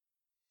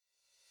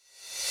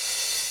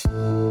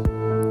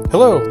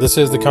Hello, this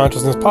is the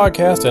Consciousness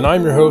Podcast, and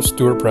I'm your host,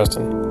 Stuart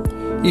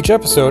Preston. Each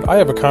episode, I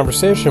have a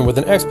conversation with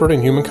an expert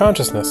in human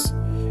consciousness.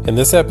 In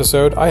this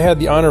episode, I had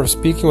the honor of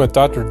speaking with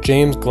Dr.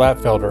 James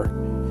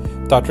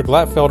Glattfelder. Dr.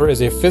 Glattfelder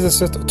is a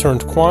physicist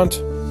turned quant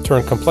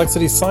turned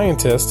complexity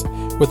scientist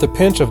with a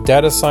pinch of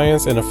data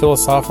science and a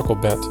philosophical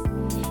bent.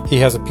 He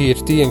has a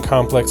PhD in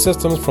complex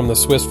systems from the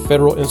Swiss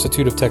Federal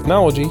Institute of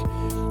Technology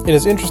and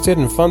is interested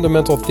in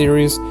fundamental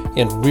theories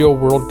and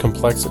real-world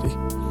complexity.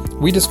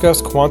 We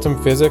discuss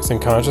quantum physics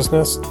and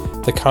consciousness,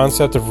 the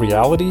concept of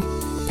reality,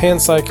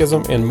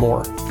 panpsychism, and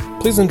more.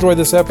 Please enjoy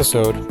this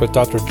episode with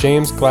Dr.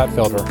 James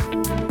Glattfelder.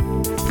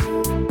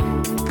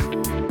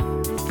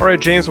 All right,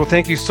 James, well,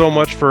 thank you so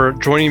much for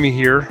joining me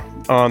here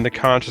on the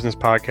Consciousness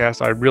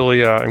Podcast. I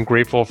really am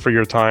grateful for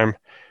your time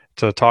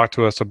to talk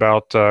to us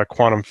about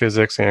quantum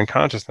physics and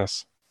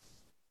consciousness.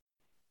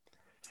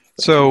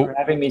 Thank you for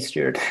having me,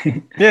 Stuart.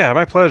 Yeah,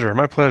 my pleasure.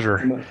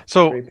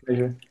 So, great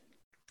pleasure.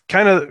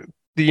 Kind of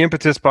the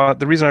impetus,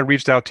 the reason I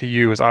reached out to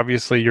you is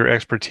obviously your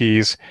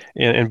expertise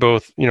in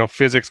both,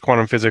 physics,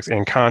 quantum physics,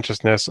 and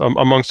consciousness,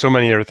 among so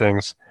many other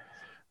things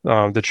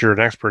that you're an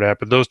expert at,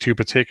 but those two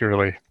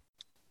particularly,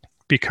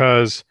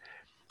 because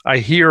I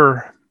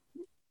hear,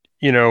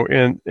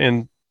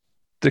 in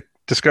the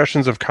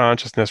discussions of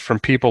consciousness from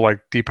people like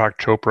Deepak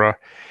Chopra,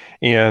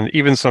 and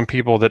even some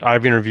people that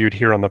I've interviewed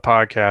here on the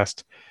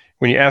podcast,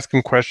 when you ask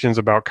them questions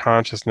about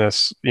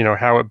consciousness,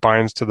 how it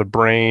binds to the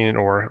brain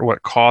or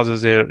what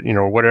causes it,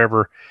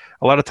 whatever,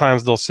 a lot of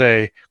times they'll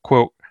say,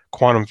 quote,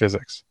 quantum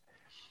physics.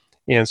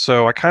 And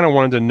so I kind of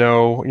wanted to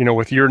know,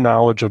 with your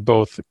knowledge of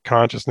both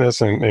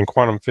consciousness and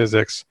quantum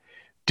physics,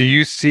 do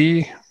you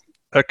see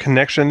a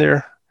connection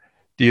there?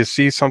 Do you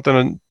see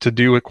something to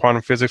do with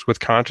quantum physics with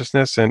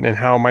consciousness, and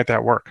how might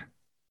that work?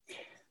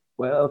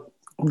 Well,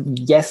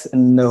 yes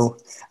and no.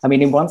 I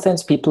mean, in one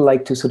sense, people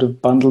like to sort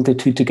of bundle the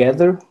two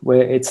together,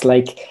 where it's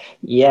like,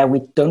 yeah,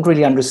 we don't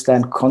really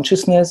understand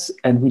consciousness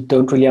and we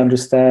don't really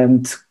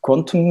understand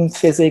quantum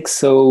physics,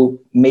 so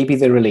maybe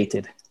they're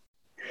related.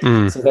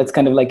 So that's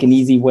kind of like an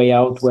easy way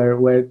out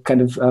where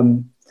kind of,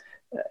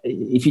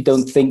 if you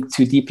don't think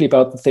too deeply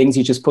about the things,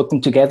 you just put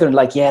them together and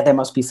like, yeah, there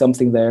must be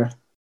something there.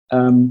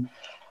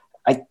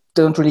 I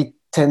don't really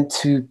tend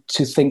to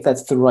think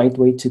that's the right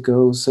way to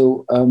go.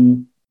 So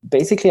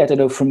basically, I don't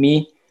know, for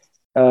me,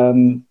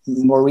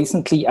 more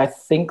recently, I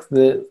think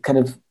the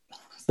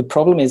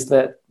problem is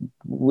that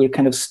we're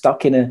kind of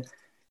stuck in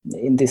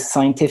this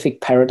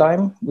scientific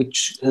paradigm,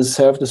 which has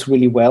served us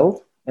really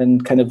well.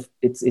 And kind of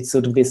it's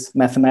sort of this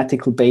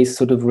mathematical based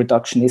sort of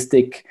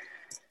reductionistic,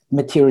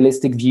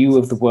 materialistic view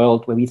of the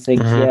world where we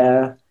think,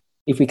 yeah,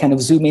 if we kind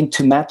of zoom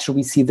into matter,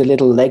 we see the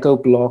little Lego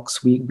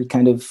blocks. We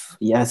kind of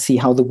see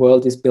how the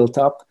world is built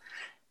up.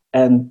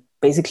 And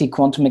basically,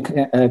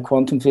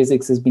 quantum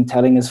physics has been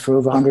telling us for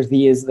over 100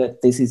 years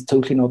that this is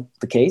totally not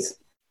the case.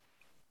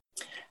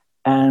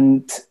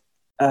 And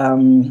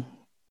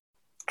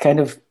kind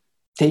of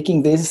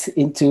taking this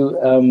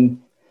into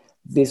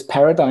this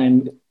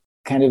paradigm,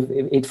 kind of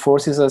it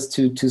forces us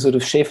to sort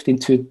of shift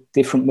into a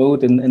different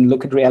mode and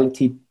look at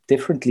reality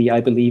differently,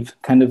 I believe,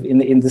 kind of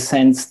in the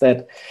sense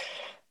that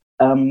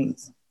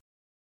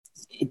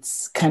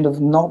it's kind of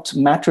not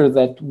matter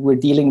that we're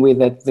dealing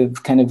with at the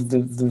kind of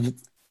the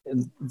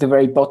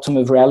very bottom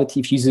of reality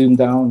if you zoom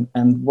down.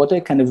 And what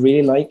I kind of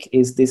really like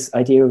is this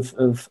idea of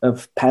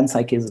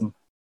panpsychism.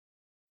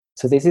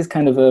 So this is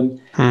kind of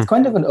it's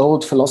kind of an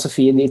old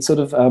philosophy, and it's sort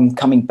of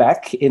coming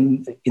back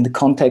in the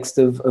context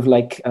of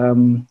like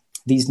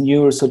these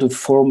newer sort of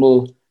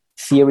formal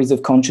theories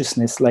of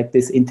consciousness, like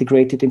this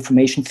integrated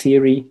information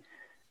theory,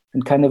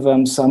 and kind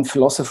of some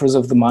philosophers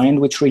of the mind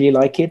which really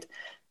like it.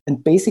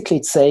 And basically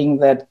it's saying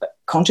that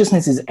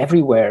consciousness is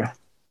everywhere,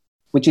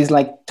 which is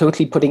like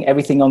totally putting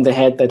everything on the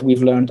head that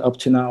we've learned up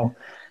to now.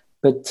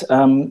 But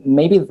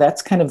maybe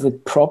that's kind of the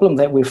problem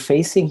that we're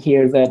facing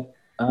here, that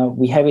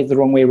we have it the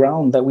wrong way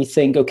around, that we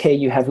think, okay,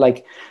 you have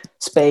like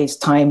space,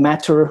 time,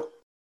 matter,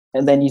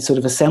 and then you sort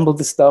of assemble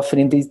the stuff,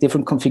 and in these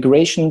different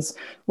configurations,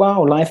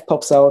 wow, life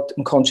pops out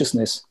in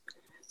consciousness.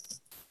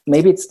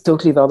 Maybe it's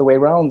totally the other way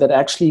around, that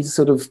actually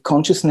sort of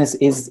consciousness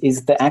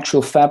is the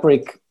actual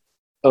fabric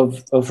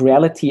of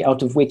reality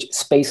out of which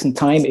space and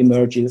time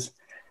emerges.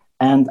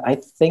 And I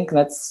think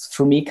that's,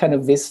 for me, kind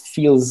of this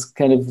feels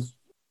kind of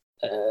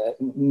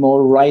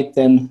more right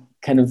than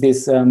kind of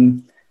this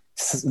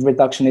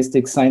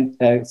reductionistic,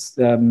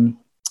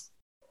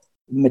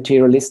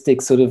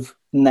 materialistic sort of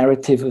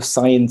narrative of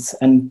science.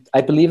 And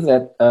I believe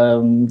that, I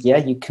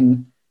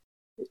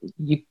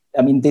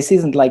mean, this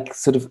isn't like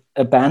sort of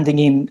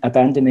abandoning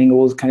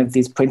all kind of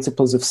these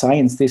principles of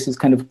science. This is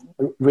kind of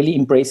really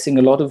embracing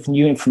a lot of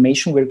new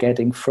information we're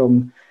getting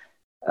from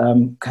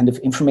kind of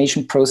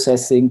information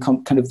processing,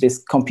 kind of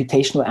this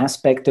computational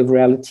aspect of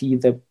reality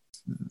that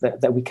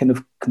we kind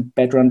of can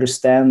better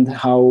understand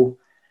how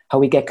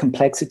we get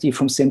complexity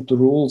from simple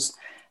rules.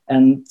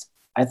 And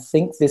I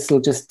think this will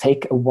just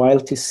take a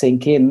while to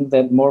sink in,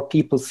 that more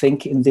people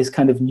think in this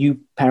kind of new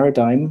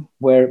paradigm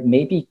where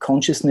maybe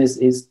consciousness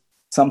is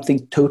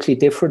something totally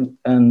different,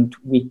 and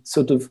we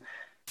sort of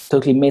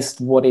totally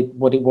missed what it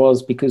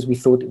was, because we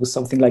thought it was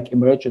something like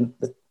emergent,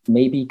 that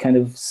maybe kind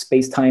of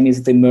space-time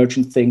is the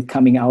emergent thing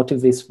coming out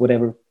of this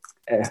whatever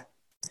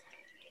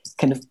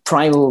kind of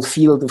primal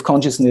field of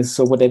consciousness,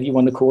 or whatever you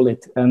want to call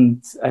it.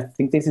 And I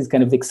think this is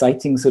kind of the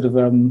exciting sort of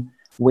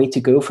way to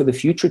go for the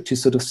future, to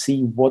sort of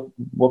see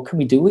what can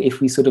we do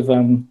if we sort of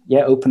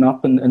open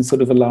up and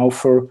sort of allow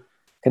for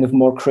kind of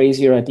more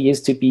crazier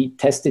ideas to be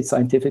tested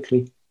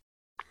scientifically.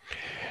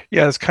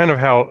 Yeah, it's kind of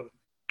how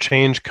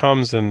change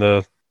comes in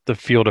the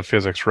field of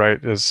physics,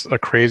 right? Is a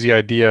crazy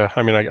idea.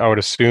 I mean, I would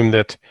assume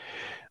that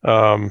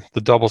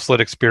the double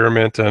slit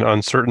experiment and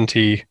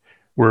uncertainty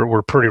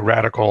were pretty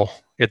radical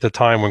at the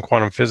time when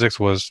quantum physics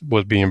was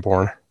being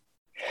born.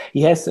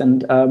 Yes,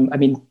 and I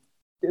mean,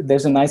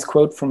 there's a nice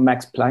quote from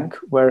Max Planck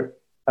where,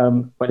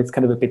 but it's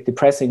kind of a bit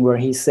depressing, where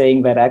he's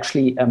saying that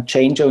actually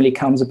change only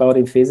comes about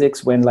in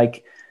physics when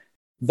like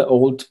the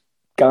old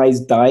guys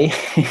die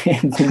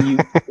and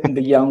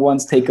the young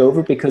ones take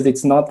over, because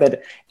it's not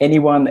that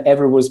anyone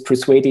ever was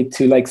persuaded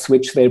to like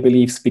switch their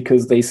beliefs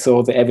because they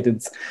saw the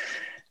evidence.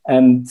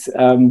 And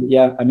I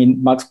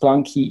mean, Max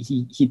Planck,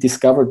 he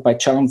discovered by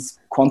chance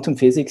quantum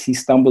physics. He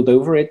stumbled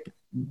over it.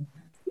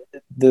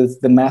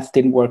 The math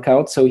didn't work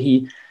out, so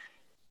he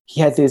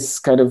had this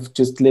kind of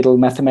just little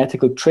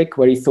mathematical trick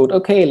where he thought,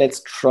 okay,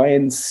 let's try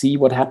and see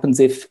what happens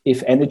if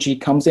energy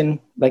comes in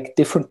like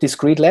different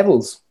discrete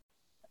levels.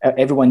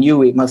 Everyone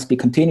knew it must be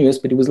continuous,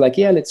 but it was like,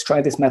 yeah, let's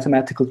try this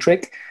mathematical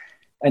trick.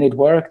 And it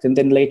worked. And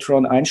then later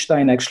on,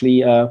 Einstein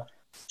actually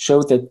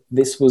showed that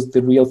this was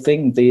the real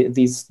thing,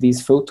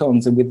 these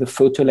photons, and with the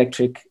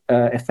photoelectric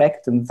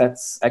effect. And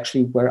that's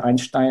actually where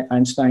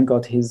Einstein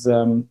got his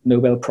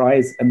Nobel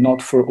Prize, and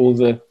not for all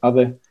the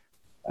other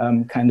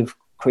kind of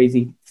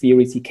crazy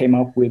theories he came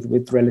up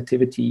with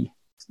relativity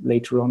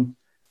later on.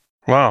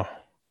 Wow.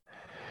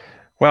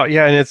 Well,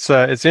 yeah, and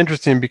it's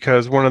interesting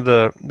because one of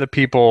the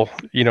people,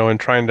 in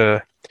trying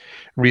to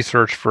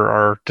research for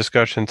our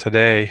discussion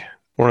today,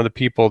 one of the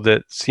people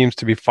that seems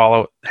to be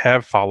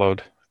have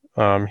followed,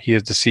 he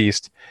is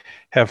deceased,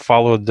 have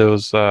followed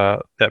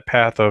that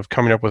path of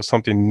coming up with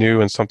something new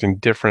and something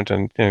different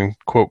and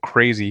quote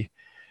crazy,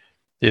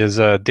 is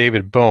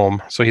David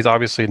Bohm. So he's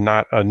obviously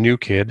not a new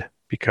kid,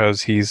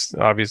 because he's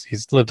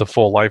lived a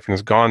full life and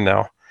is gone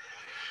now,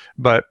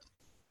 but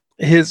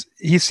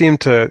he seemed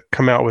to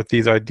come out with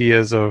these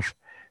ideas of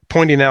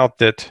pointing out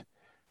that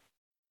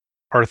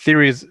our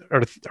theories,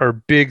 our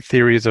big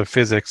theories of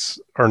physics,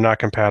 are not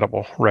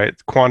compatible, right?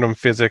 Quantum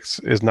physics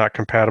is not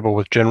compatible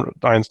with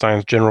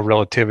Einstein's general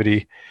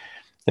relativity,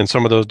 and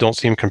some of those don't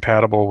seem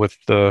compatible with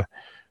the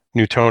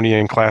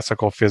Newtonian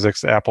classical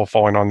physics, apple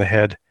falling on the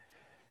head.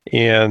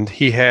 And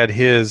he had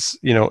his,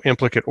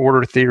 implicate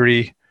order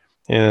theory,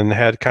 and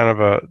had kind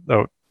of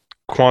a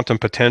quantum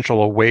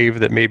potential, a wave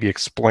that maybe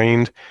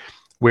explained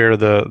where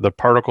the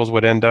particles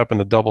would end up in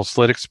the double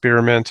slit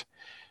experiment.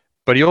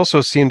 But he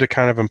also seemed to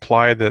kind of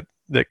imply that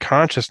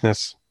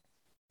consciousness,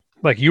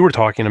 like you were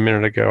talking a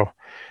minute ago,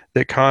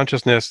 that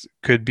consciousness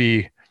could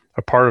be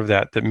a part of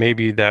that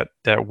maybe that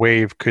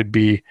wave could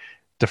be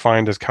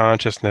defined as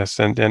consciousness.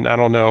 And I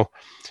don't know,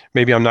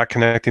 maybe I'm not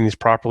connecting these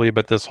properly,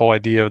 but this whole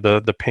idea of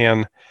the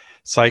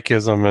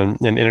pan-psychism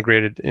and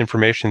integrated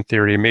information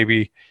theory,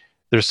 maybe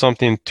there's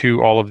something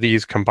to all of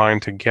these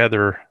combined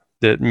together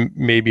that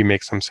maybe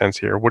makes some sense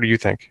here. What do you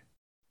think?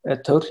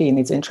 Totally, and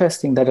it's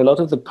interesting that a lot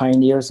of the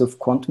pioneers of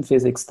quantum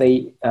physics,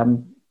 they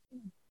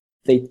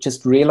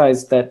just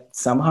realized that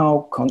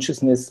somehow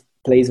consciousness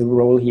plays a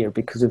role here,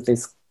 because of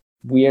this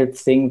weird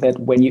thing that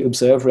when you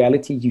observe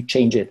reality, you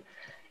change it.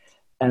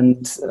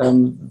 And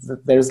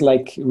there's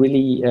like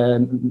really,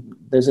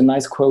 there's a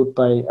nice quote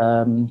by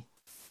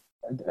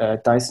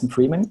Dyson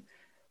Freeman,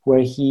 where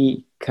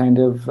he kind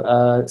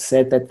of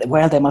said that,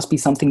 well, there must be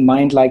something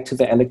mind-like to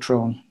the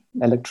electron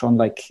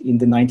like in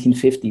the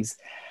 1950s.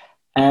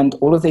 And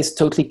all of this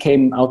totally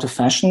came out of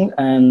fashion.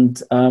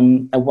 And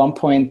at one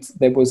point,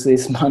 there was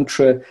this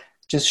mantra,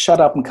 just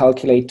shut up and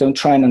calculate. Don't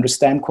try and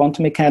understand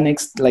quantum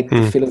mechanics, like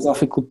the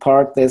philosophical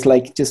part. There's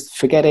like, just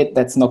forget it.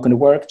 That's not going to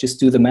work. Just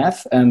do the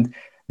math. And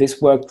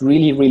this worked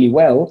really, really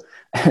well.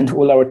 And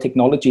all our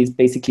technology is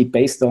basically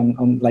based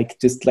on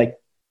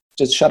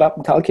just shut up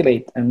and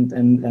calculate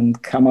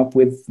and come up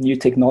with new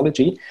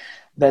technology.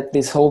 That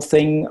this whole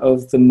thing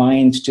of the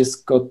mind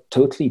just got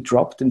totally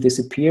dropped and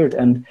disappeared.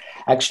 And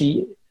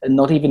actually,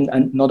 not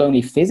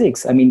only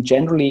physics, I mean,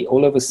 generally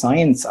all over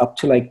science up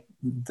to like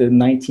the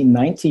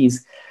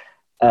 1990s,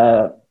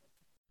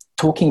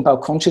 talking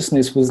about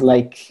consciousness was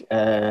like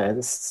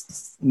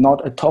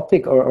not a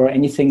topic or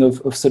anything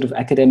of sort of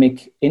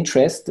academic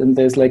interest. And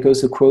there's like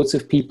also quotes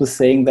of people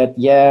saying that,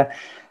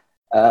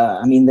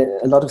 I mean,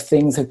 a lot of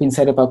things have been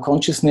said about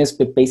consciousness,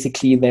 but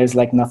basically there's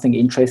like nothing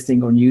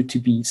interesting or new to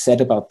be said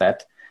about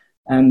that.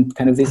 And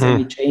kind of this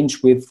only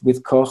changed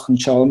with Koch and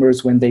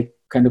Chalmers, when they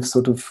kind of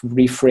sort of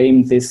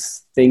reframed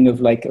this thing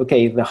of like,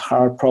 okay, the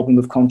hard problem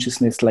of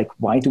consciousness, like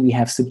why do we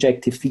have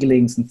subjective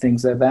feelings and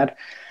things like that,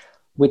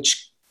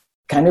 which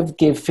kind of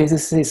give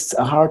physicists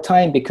a hard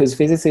time, because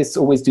physicists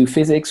always do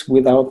physics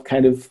without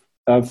kind of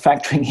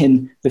factoring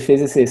in the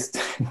physicist.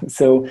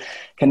 So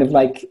kind of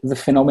like the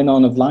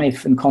phenomenon of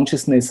life and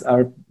consciousness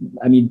are,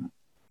 I mean,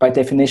 by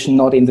definition,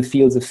 not in the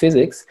fields of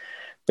physics,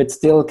 but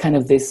still kind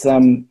of this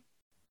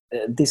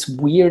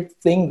weird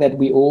thing that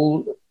we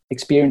all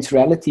experience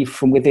reality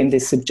from within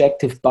this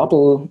subjective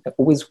bubble.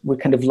 Always we're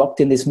kind of locked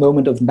in this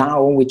moment of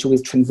now, which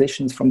always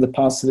transitions from the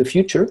past to the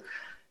future.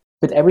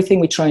 But everything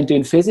we try and do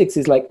in physics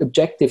is like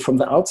objective from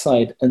the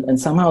outside. And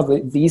somehow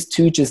these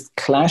two just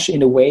clash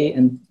in a way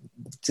and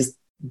just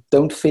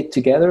don't fit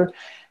together.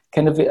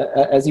 Kind of,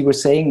 as you were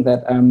saying,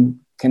 that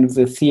kind of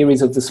the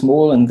theories of the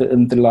small and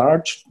the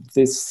large,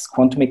 this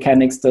quantum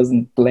mechanics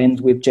doesn't blend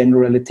with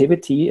general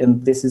relativity.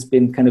 And this has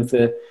been kind of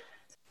the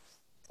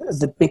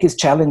biggest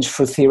challenge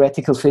for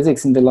theoretical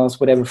physics in the last,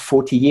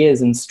 40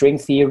 years. And string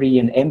theory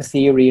and M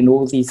theory and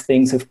all these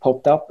things have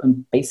popped up.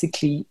 And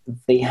basically,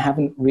 they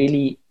haven't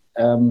really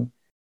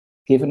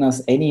given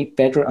us any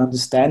better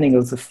understanding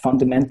of the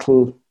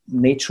fundamental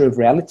nature of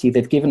reality.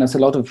 They've given us a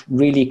lot of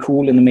really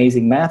cool and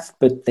amazing math,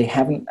 but they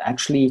haven't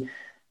actually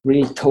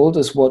really told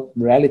us what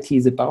reality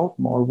is about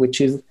more, which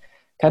is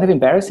kind of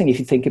embarrassing if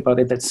you think about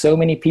it, that so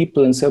many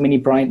people and so many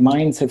bright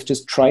minds have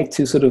just tried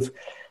to sort of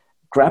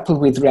grapple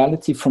with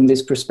reality from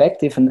this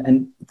perspective,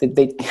 and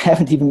they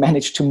haven't even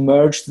managed to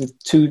merge the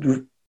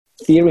two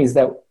theories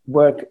that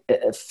work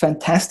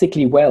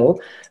fantastically well,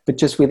 but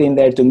just within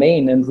their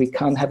domain, and we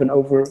can't have an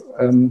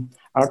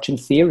overarching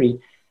theory.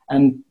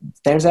 And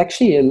there's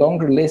actually a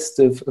longer list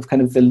of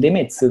kind of the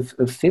limits of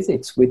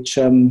physics, which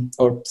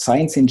or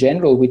science in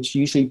general, which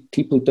usually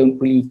people don't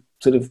really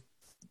sort of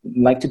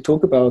like to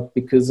talk about,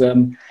 because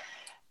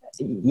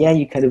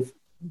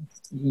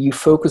you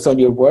focus on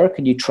your work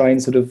and you try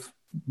and sort of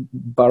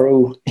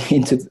burrow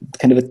into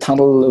kind of a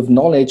tunnel of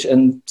knowledge,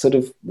 and sort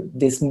of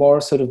this more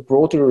sort of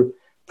broader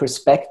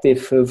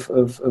perspective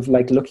of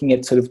like looking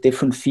at sort of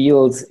different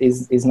fields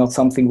is not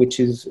something which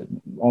is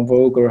en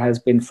vogue or has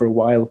been for a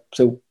while.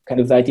 So kind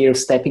of the idea of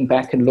stepping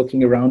back and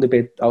looking around a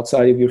bit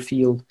outside of your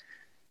field.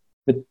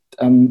 But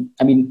I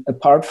mean,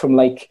 apart from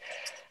like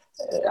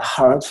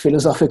hard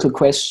philosophical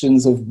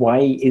questions of why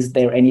is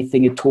there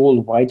anything at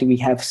all? Why do we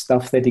have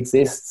stuff that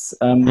exists?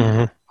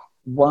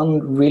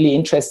 One really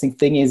interesting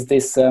thing is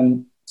this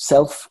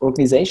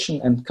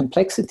self-organization and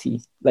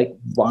complexity. Like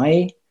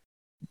why?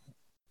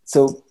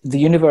 So the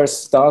universe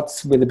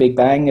starts with a Big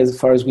Bang, as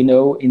far as we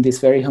know, in this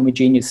very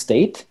homogeneous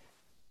state.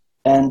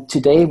 And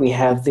today we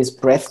have this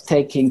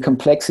breathtaking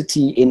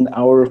complexity in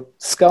our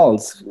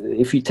skulls.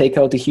 If you take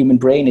out the human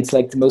brain, it's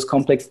like the most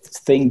complex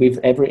thing we've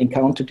ever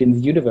encountered in the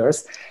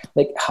universe.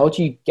 Like, how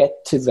do you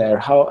get to there?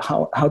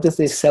 How does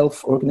this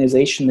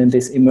self-organization and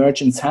this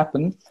emergence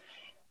happen?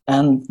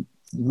 And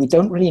we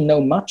don't really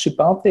know much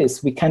about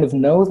this. We kind of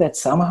know that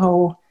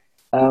somehow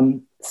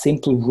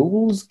simple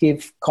rules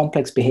give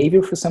complex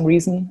behavior for some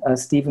reason.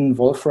 Stephen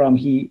Wolfram,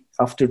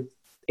 after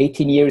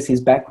 18 years,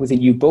 he's back with a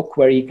new book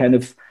where he kind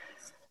of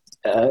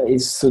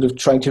is sort of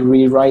trying to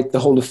rewrite the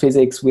whole of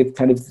physics with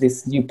kind of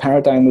this new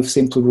paradigm of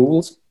simple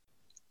rules.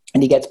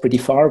 And he gets pretty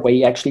far, where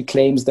he actually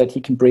claims that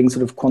he can bring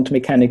sort of quantum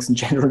mechanics and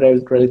general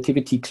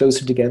relativity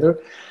closer together.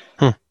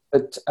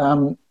 But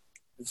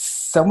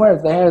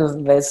somewhere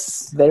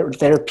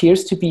there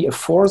appears to be a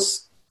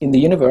force in the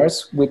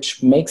universe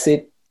which makes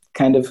it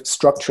kind of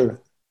structure.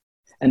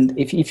 And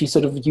if you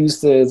sort of use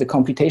the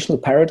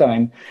computational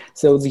paradigm,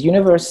 so the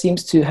universe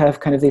seems to have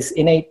kind of this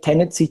innate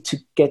tendency to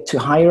get to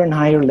higher and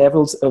higher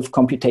levels of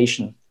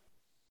computation.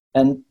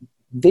 And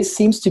this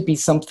seems to be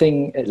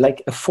something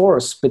like a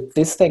force, but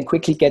this then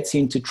quickly gets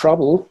you into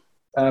trouble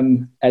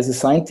as a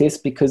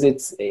scientist, because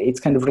it's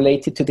kind of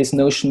related to this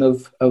notion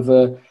of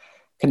a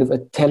kind of a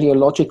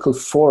teleological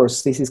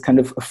force. This is kind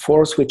of a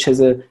force which has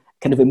a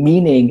kind of a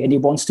meaning, and it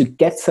wants to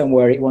get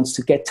somewhere. It wants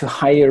to get to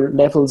higher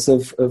levels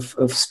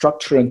of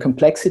structure and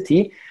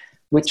complexity,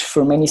 which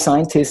for many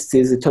scientists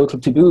is a total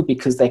taboo,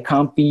 because they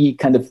can't be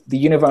kind of, the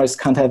universe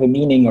can't have a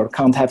meaning or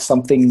can't have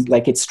something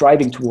like it's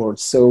striving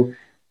towards. So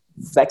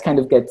that kind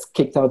of gets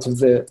kicked out of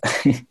the,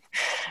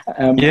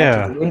 out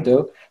of the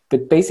window.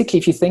 But basically,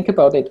 if you think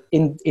about it,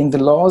 in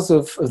the laws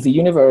of the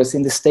universe,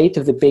 in the state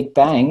of the Big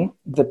Bang,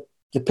 the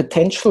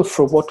potential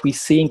for what we're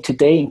seeing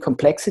today in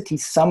complexity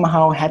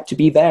somehow had to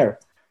be there.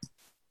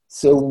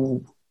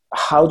 So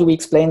how do we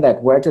explain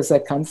that? Where does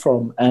that come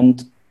from?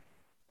 And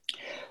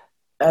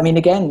I mean,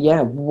 again,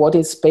 what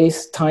is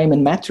space, time,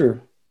 and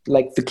matter?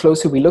 Like, the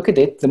closer we look at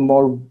it, the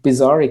more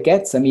bizarre it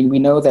gets. I mean, we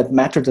know that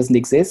matter doesn't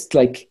exist.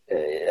 Like,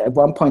 at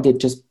one point it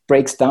just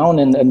breaks down,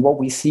 and what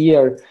we see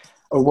or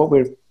what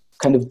we're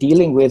kind of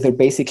dealing with are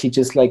basically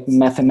just like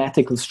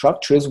mathematical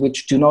structures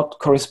which do not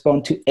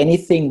correspond to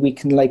anything we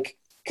can like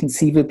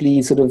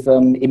conceivably sort of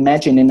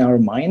imagine in our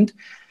mind.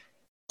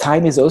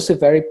 Time is also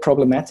very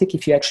problematic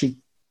if you actually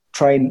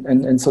try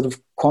and sort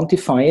of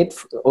quantify it,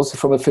 also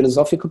from a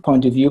philosophical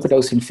point of view, but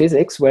also in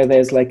physics, where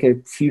there's like a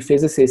few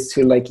physicists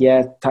who are like,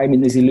 time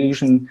is an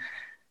illusion.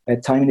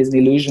 Time is an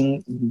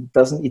illusion.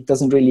 It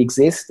doesn't really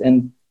exist.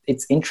 And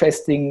it's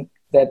interesting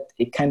that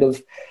it kind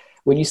of,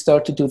 when you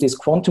start to do this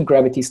quantum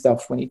gravity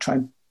stuff, when you try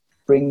and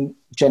bring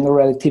general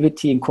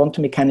relativity and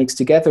quantum mechanics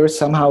together,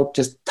 somehow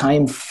just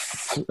time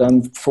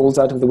falls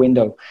out of the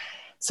window.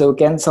 So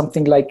again,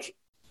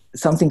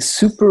 something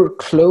super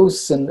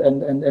close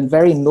and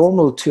very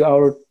normal to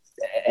our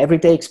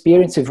everyday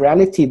experience of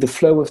reality, the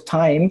flow of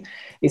time,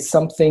 is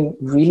something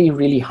really,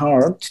 really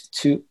hard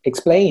to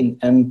explain.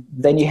 And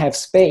then you have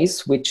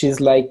space, which is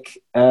like,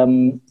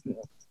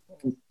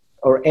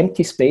 or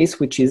empty space,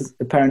 which is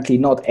apparently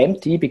not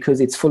empty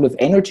because it's full of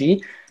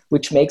energy,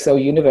 which makes our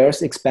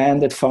universe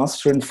expand at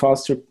faster and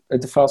faster,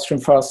 at a faster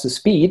and faster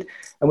speed.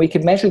 And we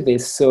can measure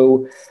this.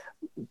 So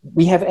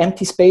we have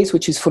empty space,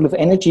 which is full of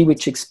energy,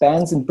 which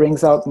expands and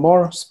brings out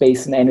more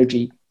space and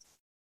energy.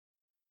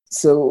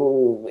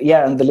 So,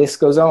 yeah, and the list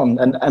goes on.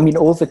 And I mean,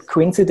 all the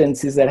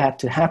coincidences that had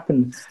to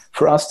happen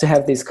for us to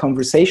have this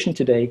conversation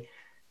today.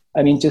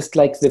 I mean, just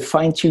like the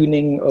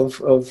fine-tuning of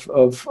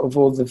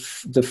all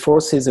the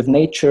forces of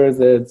nature,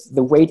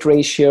 the weight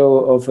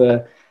ratio of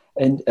a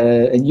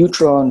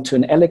neutron to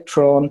an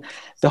electron,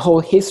 the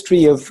whole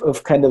history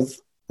of kind of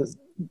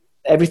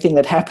everything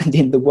that happened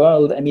in the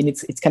world. I mean,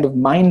 it's kind of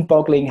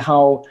mind-boggling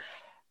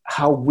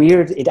how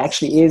weird it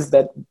actually is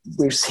that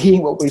we're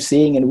seeing what we're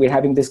seeing and we're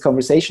having this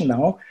conversation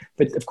now.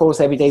 But of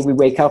course, every day we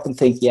wake up and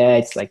think, yeah,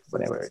 it's like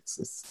whatever,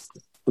 it's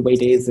the way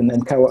it is, and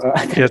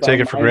take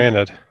it for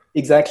granted.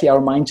 Exactly, our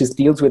mind just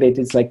deals with it.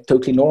 It's like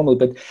totally normal.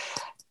 But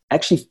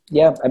actually,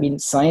 yeah, I mean,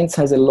 science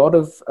has a lot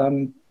of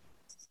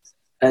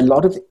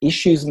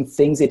issues and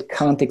things it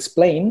can't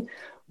explain,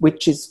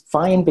 which is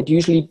fine. But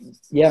usually,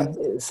 yeah,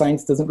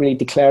 science doesn't really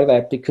declare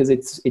that because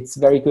it's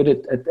very good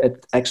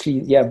at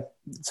actually, yeah,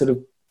 sort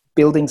of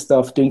building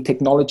stuff, doing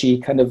technology,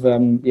 kind of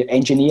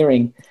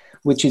engineering,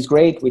 which is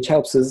great, which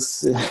helps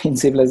us in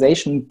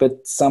civilization.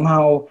 But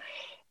somehow,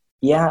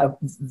 yeah,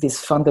 these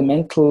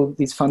fundamental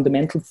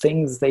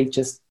things,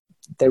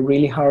 they're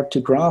really hard to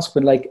grasp.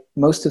 And like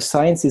most of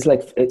science is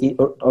like,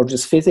 or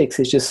just physics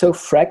is just so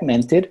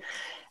fragmented,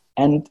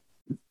 and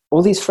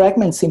all these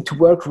fragments seem to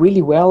work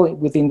really well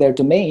within their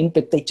domain,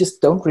 but they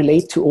just don't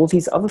relate to all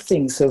these other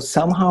things. So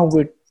somehow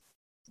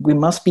we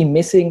must be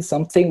missing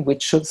something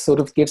which should sort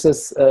of gives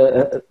us,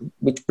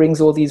 which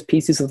brings all these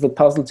pieces of the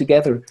puzzle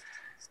together.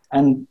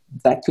 And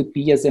that could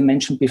be, as I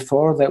mentioned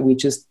before, that we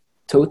just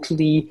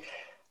totally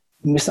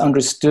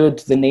misunderstood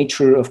the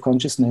nature of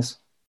consciousness.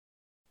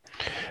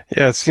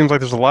 Yeah, it seems like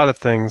there's a lot of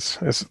things.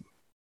 It's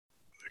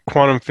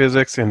quantum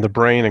physics and the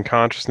brain and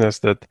consciousness,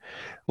 that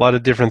a lot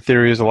of different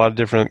theories, a lot of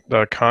different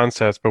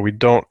concepts, but we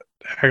don't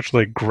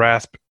actually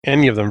grasp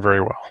any of them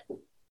very well.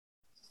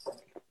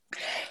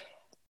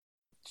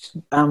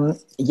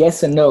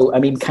 Yes and no. I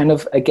mean, kind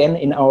of, again,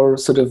 in our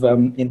sort of,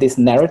 in this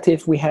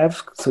narrative we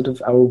have, sort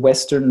of our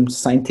Western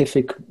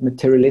scientific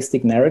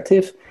materialistic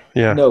narrative.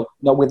 Yeah. No,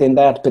 not within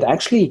that. But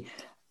actually,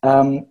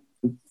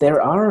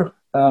 there are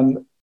a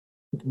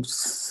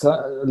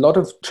lot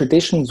of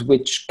traditions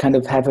which kind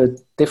of have a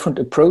different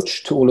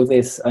approach to all of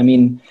this. I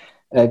mean,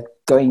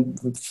 going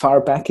far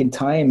back in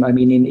time, I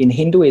mean, in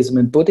Hinduism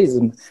and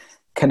Buddhism,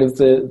 kind of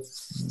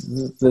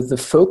the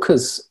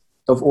focus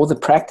of all the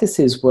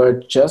practices were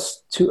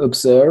just to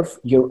observe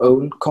your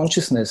own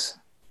consciousness,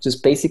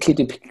 just basically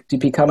to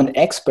become an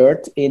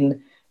expert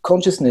in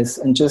consciousness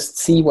and just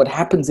see what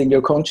happens in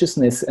your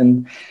consciousness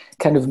and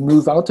kind of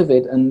move out of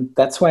it. And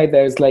that's why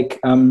there's like,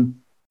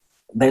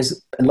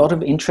 there's a lot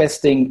of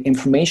interesting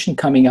information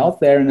coming out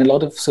there, and a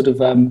lot of sort of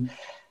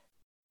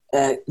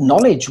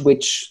knowledge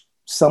which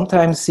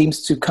sometimes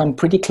seems to come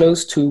pretty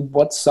close to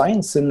what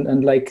science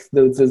and like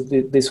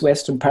this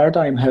Western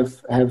paradigm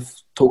have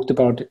talked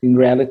about in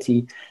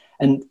reality.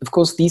 And of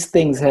course, these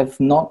things have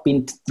not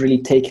been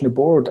really taken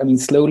aboard. I mean,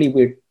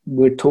 slowly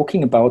we're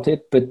talking about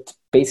it, but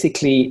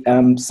basically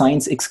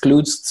science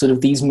excludes sort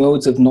of these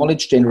modes of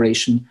knowledge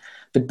generation.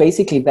 But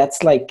basically,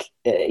 that's like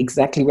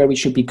exactly where we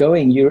should be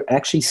going. You're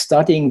actually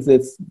studying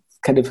the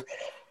kind of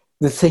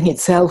the thing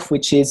itself,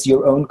 which is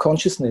your own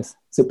consciousness.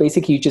 So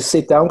basically, you just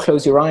sit down,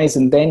 close your eyes,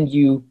 and then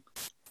you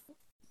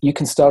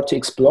can start to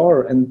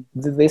explore. And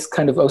this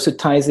kind of also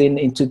ties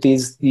into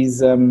these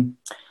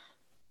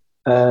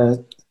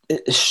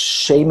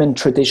shaman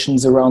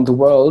traditions around the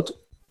world.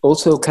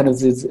 Also, kind of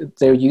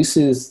their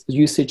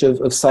usage of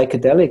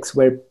psychedelics,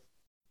 where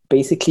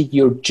basically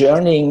you're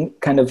journeying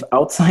kind of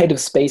outside of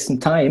space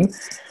and time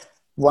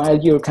while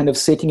you're kind of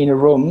sitting in a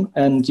room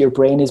and your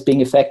brain is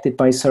being affected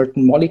by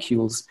certain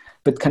molecules.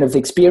 But kind of the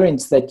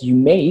experience that you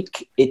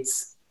make,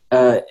 it's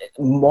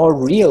more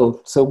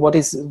real. So what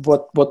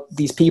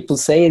these people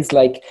say is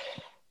like,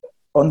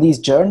 on these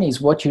journeys,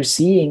 what you're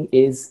seeing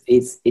it's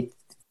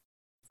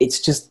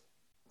just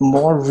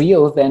more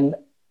real than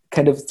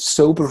kind of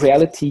sober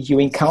reality you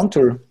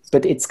encounter.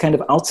 But it's kind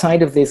of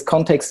outside of this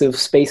context of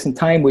space and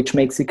time, which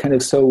makes it kind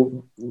of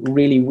so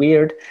really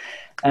weird.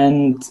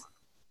 And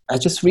I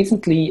just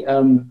recently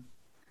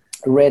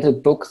read a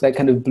book that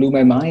kind of blew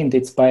my mind.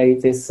 It's by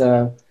this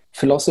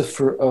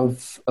philosopher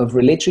of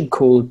religion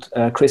called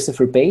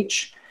Christopher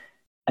Bache.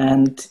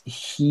 And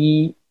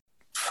he,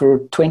 for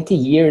 20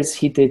 years,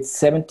 he did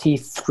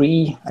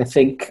 73, I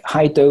think,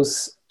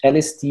 high-dose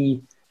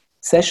LSD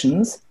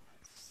sessions.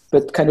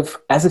 but kind of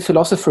as a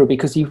philosopher,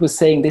 because he was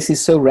saying this is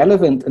so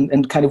relevant,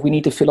 and kind of we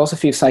need a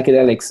philosophy of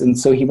psychedelics. And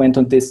so he went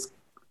on this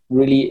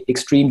really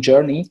extreme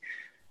journey,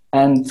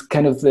 and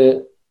kind of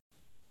the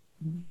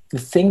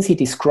things he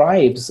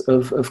describes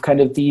of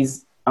kind of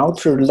these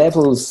outer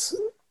levels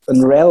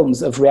and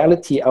realms of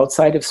reality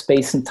outside of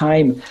space and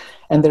time,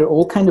 and they're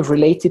all kind of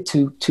related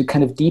to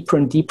kind of deeper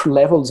and deeper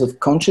levels of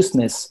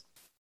consciousness.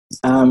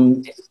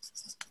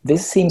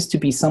 This seems to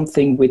be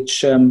something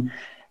which,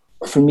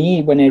 for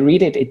me, when I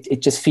read it,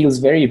 it just feels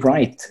very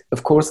right.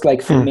 Of course,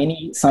 like for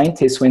many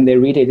scientists, when they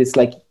read it, it's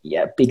like,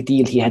 yeah, big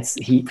deal.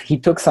 He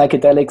took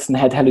psychedelics and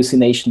had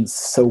hallucinations.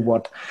 So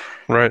what?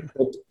 Right.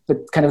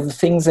 But kind of the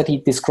things that he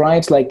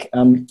describes, like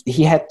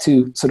he had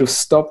to sort of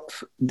stop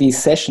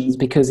these sessions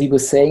because he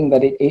was saying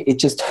that it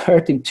just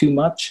hurt him too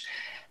much.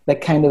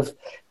 That kind of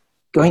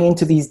going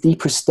into these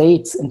deeper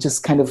states and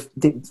just kind of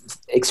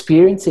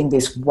experiencing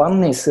this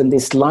oneness and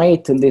this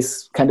light and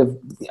this kind of,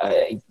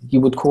 you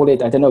would call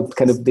it, I don't know,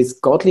 kind of this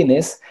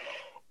godliness.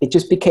 It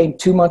just became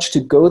too much to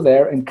go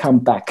there and come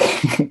back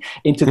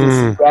into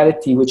this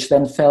reality, which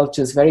then felt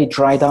just very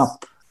dried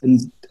up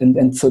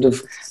and sort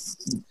of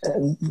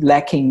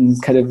lacking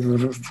kind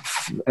of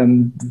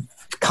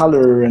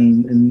color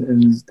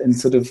and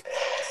sort of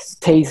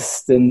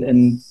taste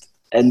and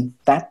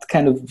that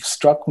kind of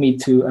struck me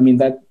too. I mean,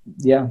 that,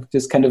 yeah,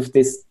 just kind of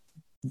this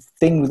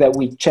thing that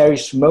we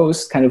cherish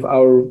most, kind of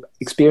our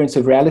experience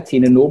of reality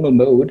in a normal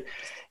mode,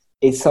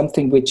 is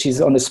something which is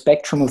on a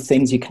spectrum of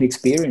things you can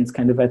experience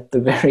kind of at the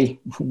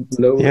very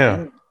low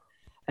end.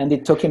 And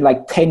it took him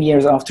like 10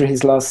 years after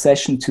his last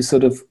session to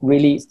sort of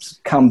really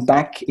come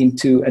back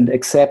into and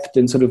accept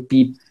and sort of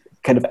be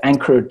kind of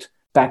anchored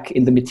back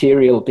in the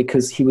material,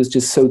 because he was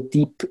just so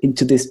deep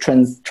into this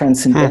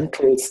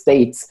transcendental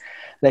states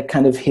that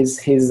kind of his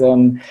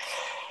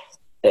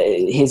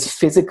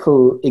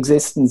physical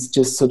existence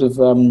just sort of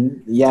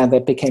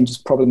that became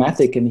just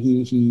problematic, and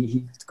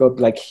he got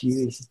like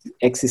he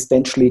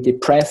existentially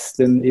depressed,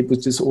 and it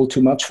was just all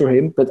too much for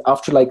him. But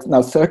after like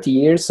now 30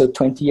 years, so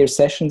 20-year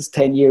sessions,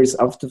 10 years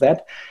after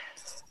that,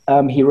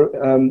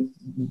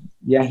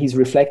 he's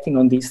reflecting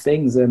on these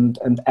things, and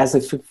as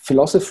a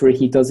philosopher,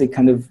 he does it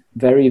kind of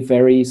very,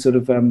 very sort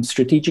of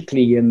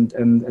strategically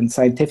and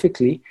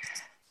scientifically,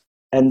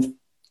 and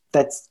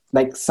that's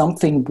like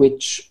something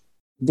which,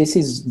 this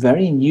is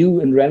very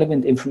new and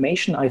relevant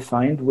information, I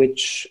find,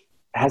 which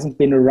hasn't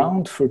been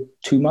around for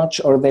too much,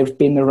 or they've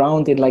been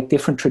around in like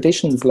different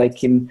traditions,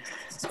 like in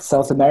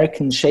South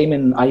American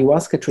shaman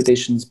ayahuasca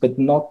traditions, but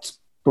not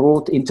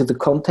brought into the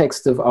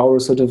context of our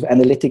sort of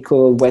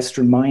analytical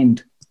Western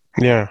mind.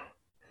 Yeah.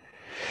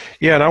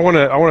 Yeah, and I want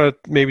to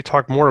maybe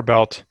talk more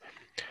about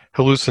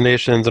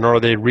hallucinations and are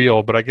they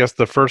real, but I guess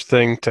the first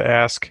thing to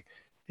ask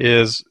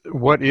is,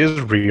 what is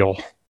real?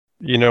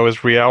 You know,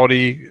 is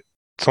reality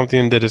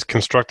something that is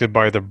constructed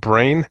by the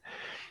brain?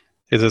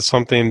 Is it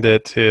something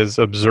that is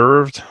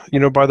observed,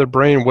 by the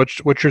brain?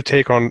 What's your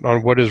take on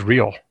what is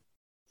real?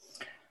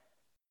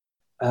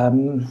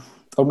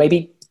 Or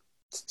maybe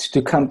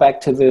to come back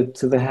to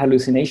the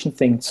hallucination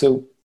thing.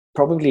 So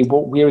probably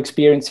what we're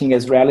experiencing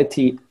as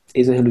reality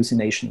is a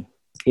hallucination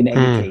in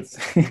any case.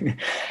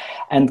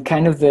 And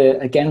kind of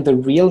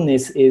the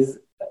realness is,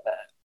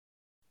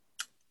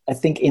 I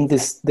think in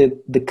this,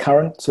 the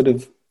current sort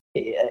of,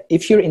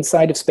 if you're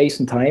inside of space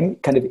and time,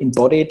 kind of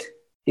embodied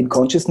in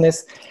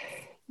consciousness,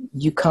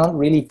 you can't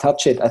really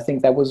touch it. I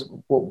think that was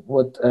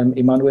what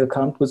Immanuel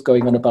Kant was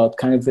going on about,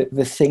 kind of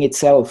the thing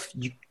itself.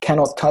 You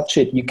cannot touch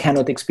it, you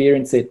cannot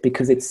experience it,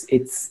 because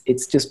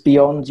it's just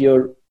beyond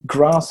your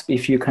grasp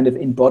if you're kind of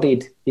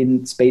embodied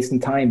in space and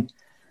time.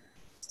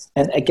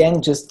 And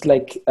again, just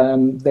like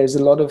there's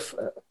a lot of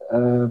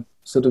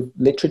sort of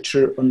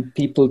literature on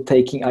people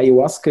taking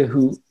ayahuasca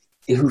who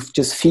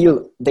just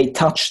feel they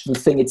touched the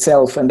thing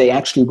itself and they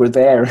actually were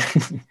there.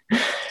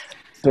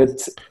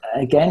 But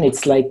again,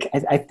 it's like,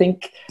 I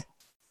think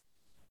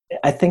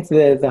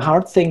the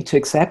hard thing to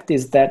accept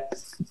is that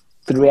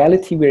the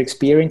reality we're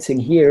experiencing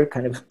here,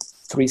 kind of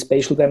 3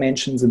 spatial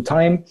dimensions and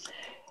time,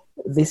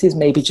 this is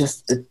maybe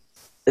just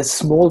a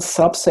small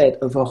subset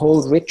of a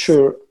whole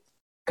richer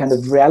kind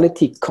of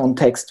reality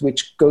context,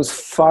 which goes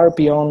far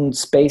beyond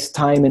space,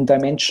 time, and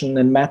dimension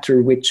and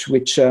matter, which we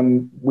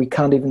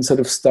can't even sort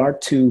of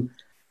start to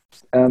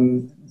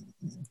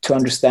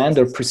understand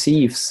or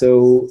perceive.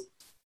 So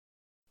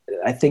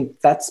I think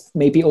that's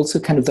maybe also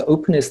kind of the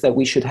openness that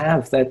we should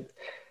have, that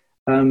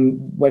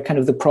where kind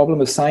of the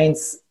problem of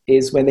science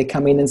is when they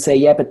come in and say,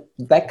 yeah, but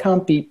that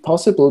can't be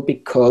possible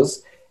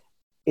because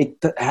it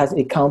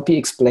can't be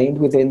explained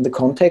within the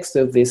context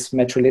of this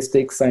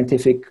materialistic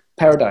scientific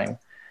paradigm.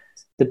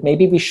 But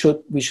maybe we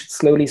should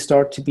slowly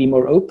start to be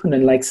more open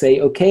and like say,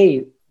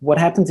 okay, what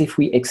happens if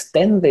we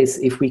extend this,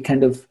 if we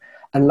kind of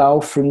allow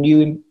for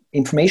new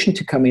information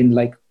to come in,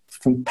 like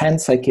from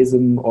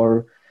panpsychism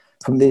or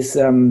from this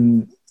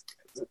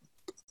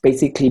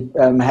basically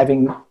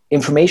having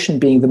information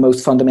being the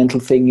most fundamental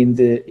thing in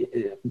the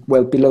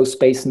below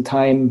space and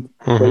time,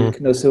 where you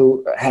can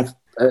also have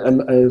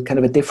a kind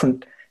of a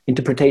different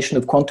interpretation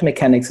of quantum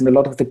mechanics, and a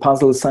lot of the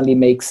puzzles suddenly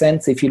make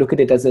sense if you look at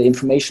it as an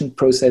information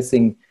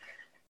processing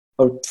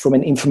or from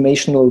an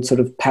informational sort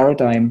of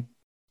paradigm.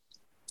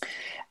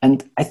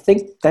 And I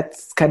think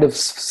that's kind of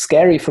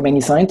scary for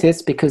many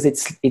scientists because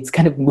it's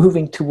kind of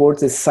moving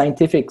towards a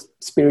scientific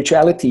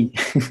spirituality.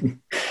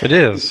 It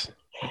is.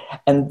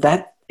 And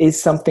that is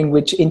something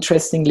which,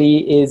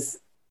 interestingly, is,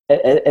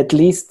 at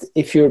least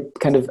if you're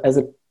kind of as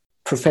a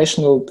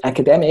professional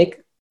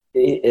academic,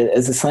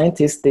 as a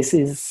scientist, this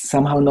is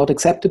somehow not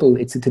acceptable.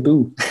 It's a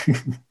taboo.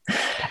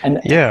 And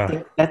I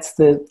think that's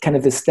the kind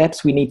of the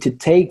steps we need to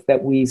take,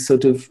 that we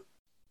sort of,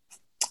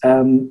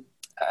 we're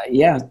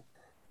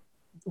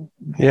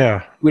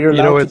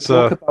allowed to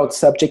talk about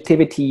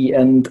subjectivity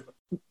and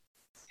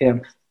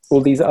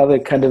all these other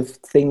kind of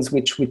things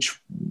which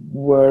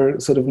were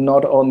sort of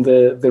not on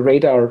the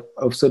radar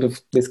of sort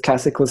of this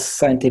classical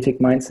scientific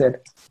mindset.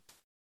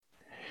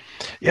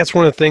 Yeah, it's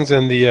one of the things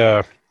in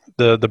the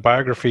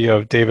biography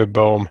of David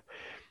Bohm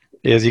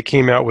is he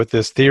came out with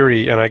this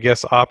theory, and I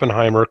guess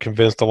Oppenheimer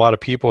convinced a lot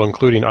of people,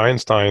 including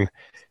Einstein,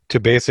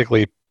 to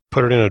basically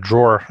put it in a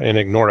drawer and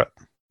ignore it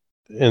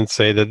and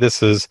say that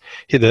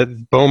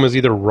that Bohm is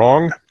either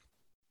wrong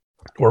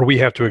or we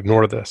have to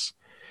ignore this.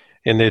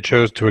 And they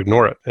chose to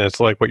ignore it. And it's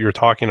like what you're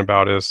talking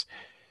about is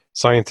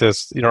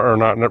scientists, are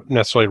not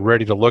necessarily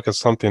ready to look at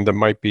something that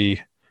might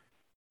be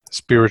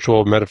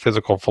spiritual,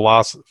 metaphysical,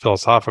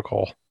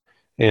 philosophical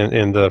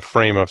in the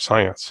frame of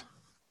science.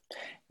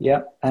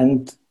 Yeah,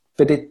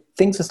 but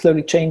things are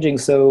slowly changing.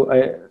 So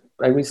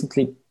I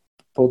recently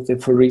bought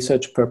it for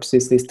research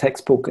purposes, this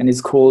textbook, and it's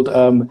called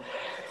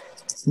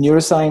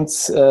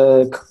Neuroscience,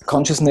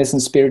 Consciousness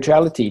and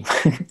Spirituality,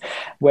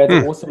 where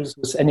the authors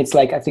and it's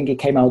like, I think it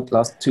came out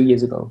 2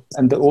 years ago,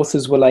 and the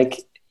authors were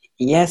like,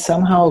 yeah,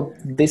 somehow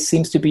this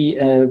seems to be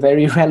a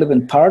very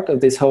relevant part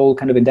of this whole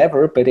kind of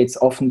endeavor, but it's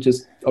often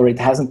it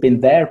hasn't been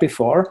there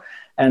before,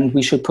 and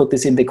we should put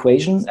this in the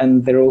equation.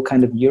 And they're all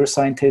kind of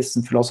neuroscientists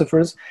and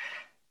philosophers,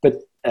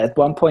 but at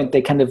one point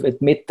they kind of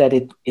admit that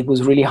it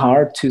was really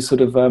hard to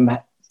sort of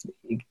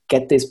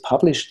get this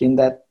published in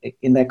that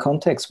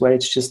context, where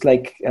it's just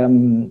like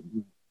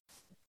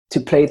to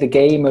play the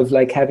game of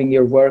like having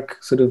your work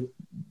sort of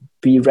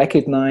be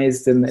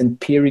recognized and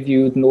peer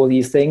reviewed and all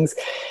these things.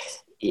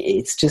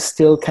 It's just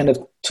still kind of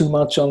too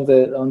much on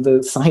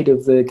the side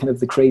of the kind of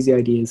the crazy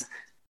ideas.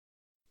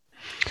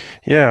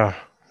 Yeah,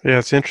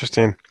 it's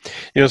interesting.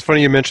 It's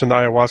funny you mentioned the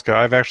ayahuasca.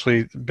 I've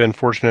actually been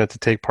fortunate to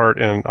take part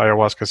in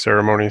ayahuasca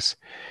ceremonies,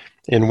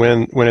 and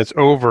when it's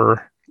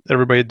over,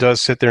 everybody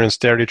does sit there and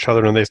stare at each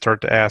other, and they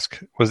start to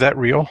ask, was that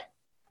real?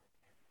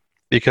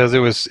 Because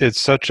it's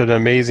such an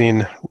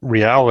amazing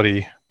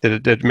reality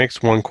that it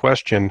makes one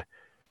question,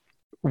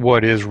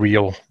 what is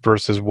real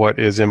versus what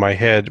is in my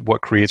head,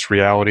 what creates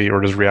reality,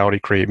 or does reality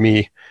create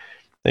me?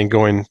 And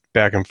going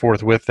back and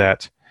forth with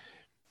that.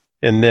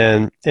 And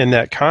then in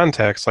that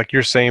context, like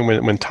you're saying,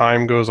 when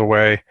time goes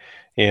away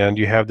and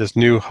you have this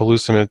new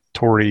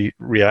hallucinatory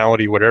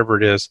reality, whatever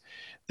it is,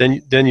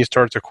 then you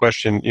start to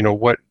question,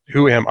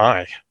 who am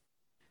I?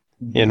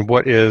 And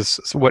what is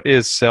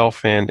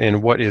self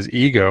and what is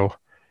ego?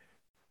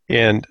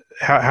 And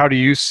how do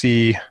you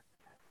see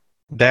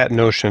that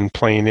notion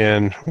playing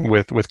in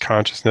with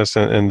consciousness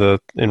and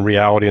in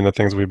reality and the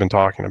things we've been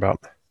talking about?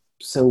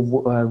 So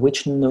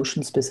which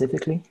notion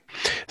specifically?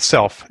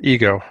 Self,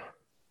 ego.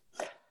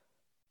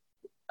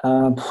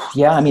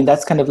 I mean,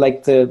 that's kind of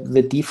like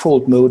the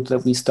default mode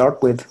that we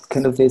start with,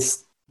 kind of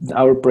this,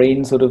 our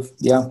brain sort of,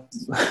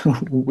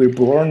 we're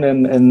born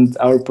and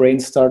our brain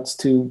starts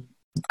to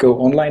go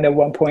online at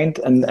one point,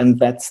 and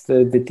that's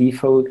the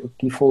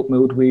default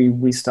mode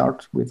we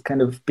start with,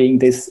 kind of being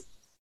this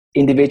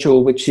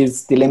individual which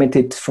is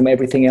delimited from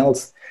everything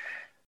else.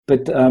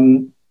 But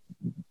kind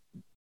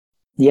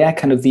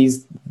of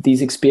these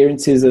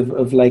experiences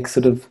of like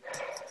sort of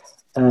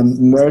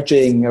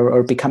merging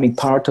or becoming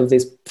part of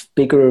this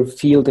bigger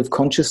field of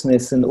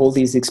consciousness, and all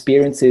these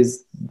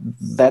experiences,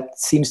 that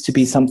seems to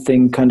be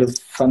something kind of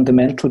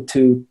fundamental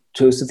to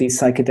also these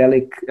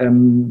psychedelic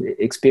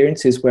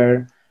experiences,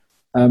 where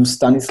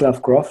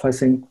Stanislav Grof, I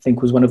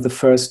think was one of the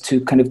first to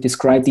kind of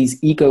describe these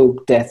ego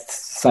death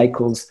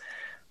cycles,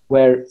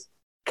 where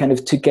kind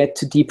of to get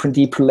to deeper and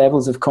deeper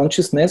levels of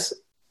consciousness,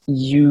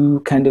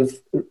 you kind of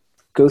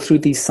go through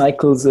these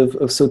cycles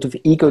of sort of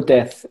ego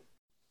death.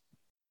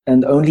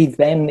 And only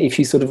then, if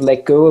you sort of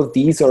let go of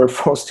these, or are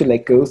forced to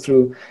let go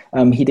through,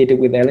 he did it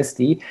with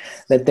LSD,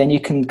 that then you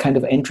can kind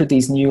of enter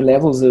these new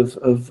levels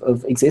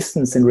of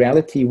existence and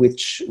reality,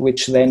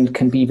 which then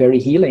can be very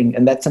healing.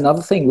 And that's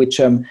another thing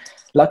which,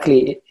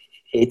 luckily,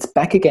 it's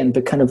back again,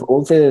 but kind of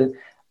all the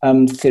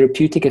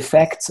therapeutic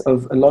effects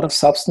of a lot of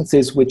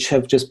substances which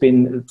have just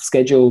been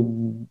scheduled,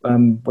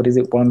 1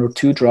 or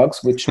 2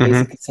 drugs, which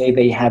basically say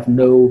they have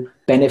no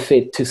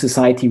benefit to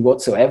society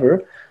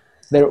whatsoever.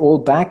 They're all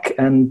back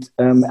and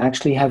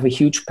actually have a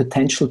huge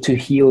potential to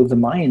heal the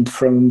mind,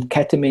 from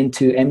ketamine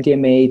to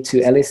MDMA to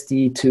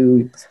LSD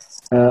to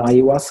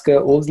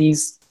ayahuasca. All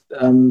these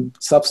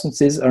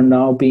substances are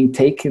now being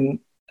taken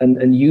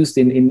and used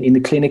in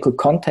a clinical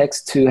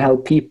context to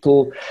help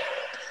people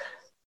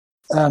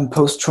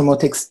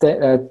Post-traumatic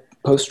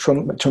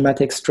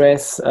post-traumatic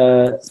stress,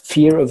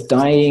 fear of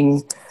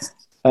dying,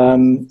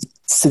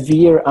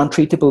 severe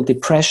untreatable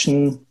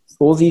depression,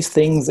 all these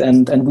things.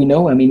 And we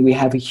know, I mean, we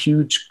have a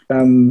huge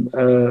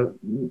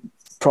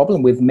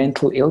problem with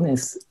mental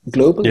illness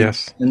globally.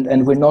 Yes.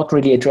 And we're not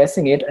really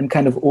addressing it. And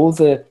kind of all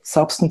the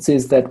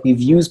substances that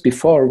we've used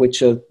before,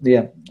 which are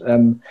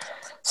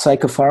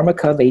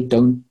psychopharmaca,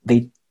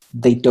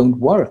 they don't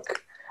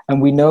work. And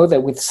we know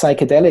that with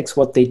psychedelics,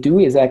 what they do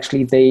is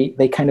actually they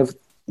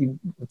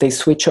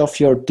switch off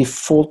your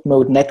default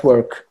mode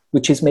network,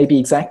 which is maybe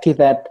exactly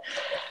that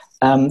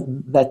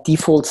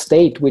default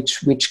state,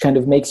 which kind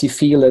of makes you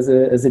feel as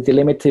a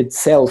delimited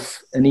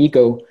self, an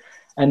ego.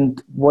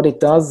 And what it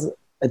does,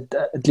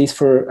 at least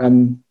for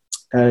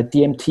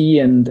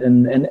DMT and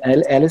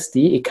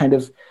LSD,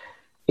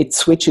 it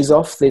switches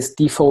off this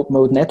default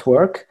mode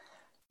network,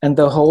 and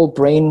the whole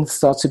brain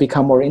starts to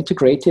become more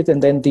integrated.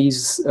 And then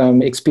these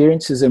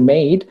experiences are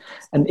made,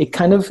 and it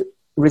kind of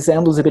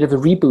resembles a bit of a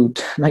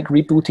reboot, like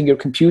rebooting your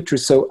computer.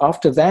 So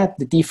after that,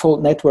 the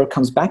default network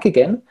comes back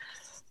again,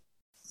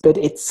 but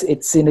it's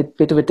in a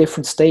bit of a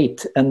different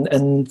state.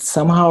 And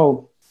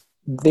somehow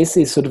this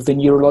is sort of the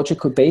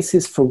neurological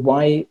basis for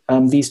why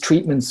these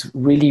treatments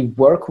really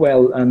work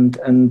well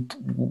and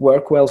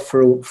work well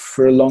for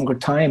a longer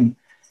time.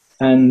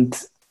 And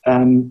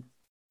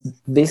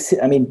this,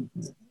 I mean,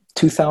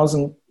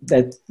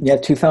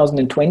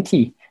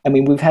 2020. I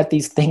mean, we've had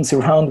these things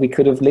around. We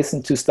could have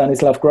listened to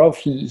Stanislav Grof.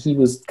 He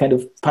was kind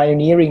of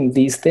pioneering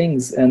these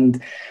things. And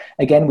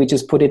again, we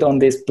just put it on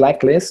this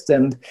blacklist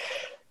and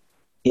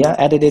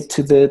added it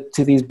to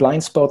these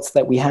blind spots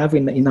that we have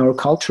in our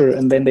culture.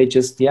 And then they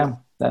just,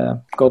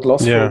 got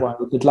lost for a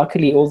while. But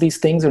luckily, all these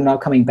things are now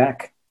coming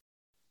back.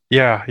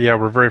 Yeah,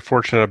 we're very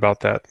fortunate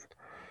about that.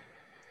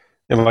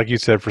 And like you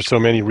said, for so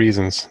many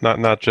reasons,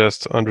 not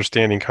just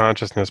understanding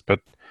consciousness,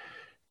 but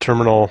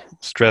terminal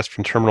stress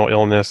from terminal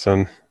illness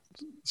and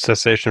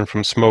cessation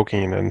from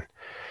smoking and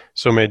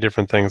so many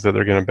different things that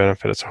they're going to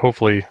benefit us. So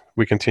hopefully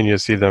we continue to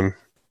see them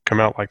come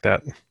out like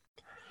that.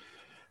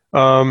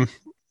 I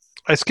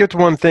skipped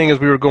one thing as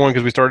we were going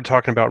because we started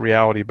talking about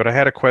reality, but I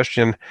had a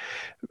question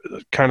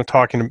kind of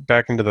talking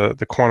back into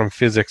the quantum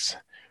physics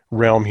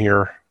realm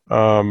here.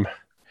 The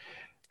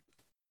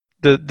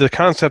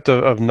concept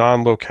of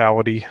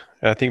non-locality,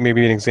 I think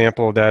maybe an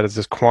example of that is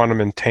this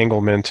quantum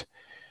entanglement.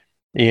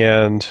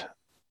 And,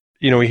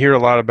 we hear a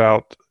lot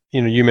about,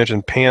 you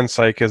mentioned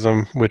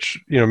panpsychism,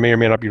 which, may or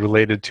may not be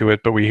related to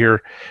it, but we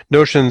hear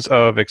notions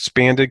of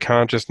expanded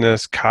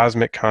consciousness,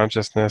 cosmic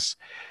consciousness.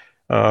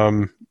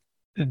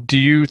 Do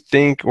you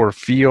think or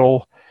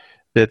feel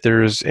that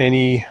there's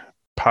any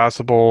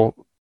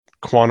possible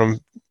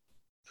quantum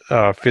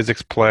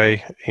physics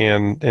play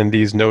in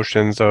these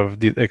notions of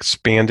the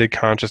expanded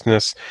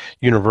consciousness,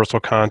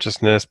 universal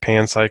consciousness,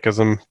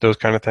 panpsychism, those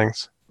kind of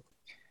things?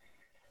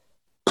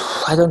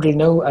 I don't really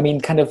know. I mean,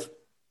 kind of,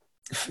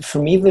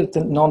 for me,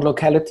 the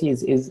non-locality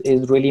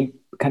is really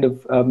kind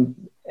of an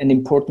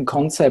important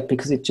concept,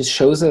 because it just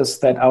shows us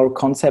that our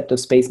concept of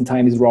space and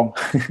time is wrong.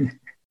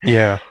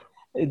 Yeah.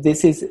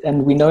 This is,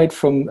 and we know it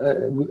from,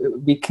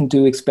 we can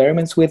do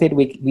experiments with it.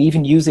 We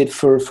even use it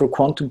for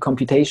quantum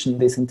computation,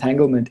 this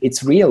entanglement.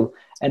 It's real.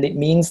 And it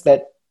means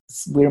that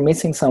we're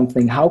missing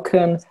something. How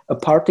can a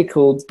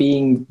particle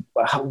being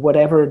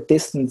whatever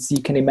distance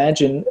you can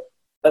imagine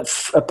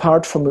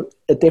apart from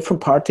a different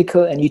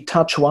particle, and you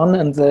touch one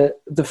and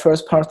the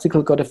first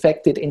particle got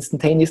affected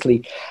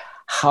instantaneously?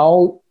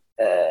 How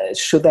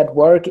should that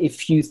work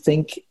if you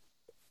think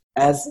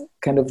as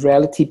kind of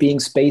reality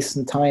being space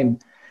and time?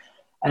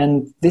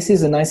 And this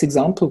is a nice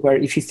example where,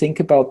 if you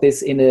think about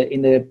this in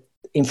a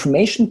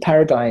information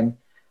paradigm,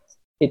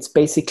 it's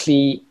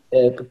basically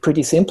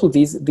pretty simple.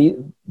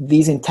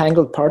 These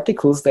entangled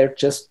particles, they're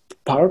just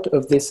part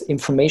of this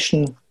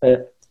information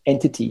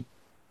entity.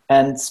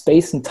 And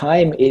space and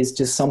time is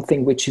just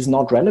something which is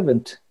not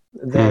relevant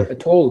there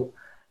at all.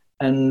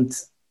 And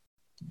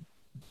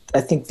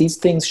I think these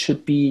things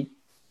should be,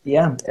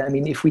 I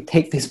mean, if we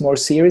take this more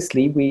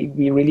seriously,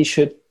 we really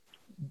should,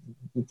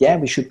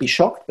 we should be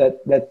shocked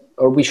that,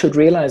 or we should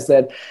realize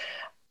that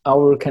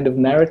our kind of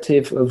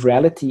narrative of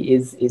reality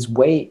is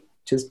way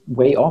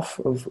off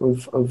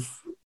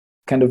of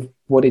kind of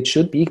what it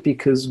should be,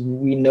 because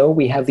we know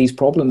we have these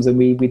problems and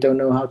we don't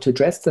know how to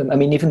address them. I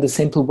mean, even the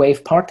simple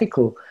wave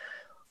particle,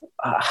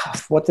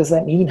 what does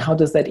that mean? How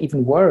does that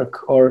even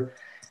work? Or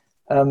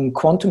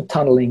quantum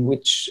tunneling,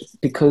 which,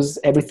 because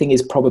everything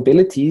is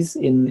probabilities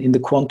in the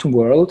quantum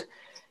world,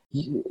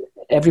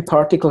 every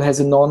particle has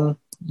a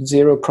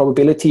non-zero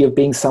probability of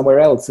being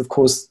somewhere else. Of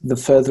course, the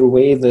further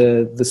away,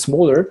 the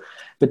smaller.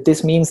 But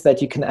this means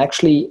that you can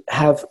actually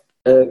have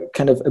a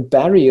kind of a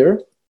barrier,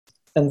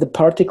 and the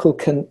particle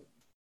can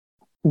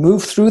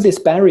move through this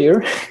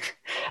barrier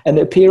and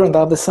appear on the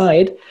other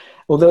side,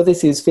 although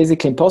this is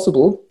physically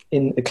impossible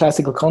in a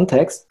classical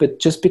context, but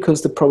just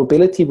because the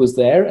probability was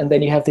there. And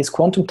then you have this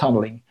quantum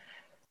tunneling,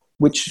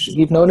 which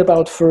we've known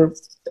about for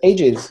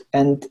ages.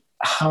 And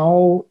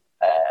how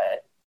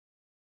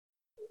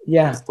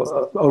yeah,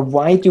 or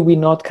why do we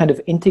not kind of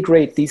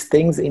integrate these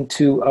things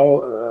into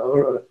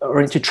our,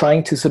 or into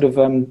trying to sort of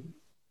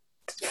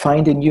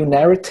find a new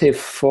narrative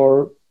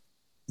for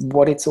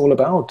what it's all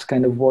about,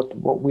 kind of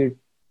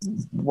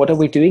what are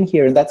we doing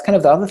here? And that's kind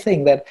of the other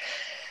thing, that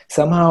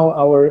somehow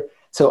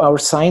our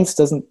science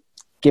doesn't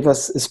give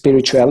us a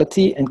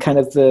spirituality, and kind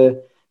of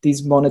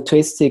these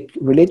monotheistic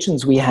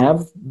religions we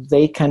have,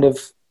 they kind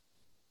of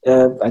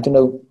I don't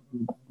know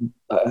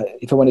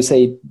if I want to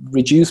say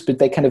reduce, but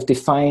they kind of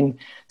define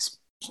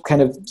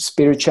kind of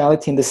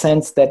spirituality in the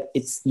sense that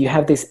you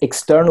have this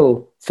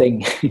external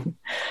thing,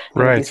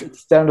 Right. this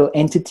external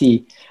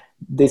entity,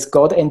 this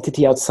God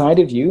entity outside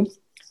of you.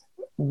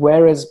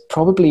 Whereas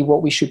probably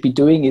what we should be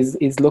doing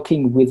is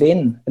looking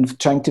within and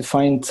trying to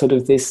find sort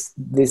of this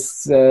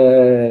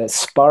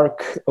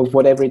spark of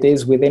whatever it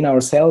is within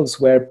ourselves,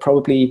 where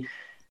probably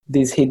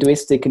these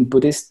Hinduistic and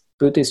Buddhist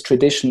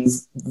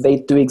traditions, they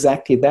do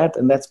exactly that.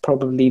 And that's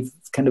probably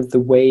kind of the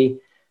way,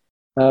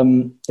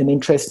 an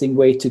interesting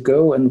way to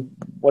go. And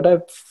what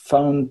I've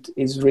found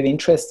is really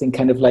interesting,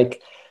 kind of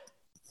like,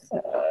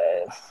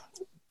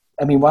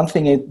 I mean, one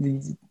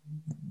thing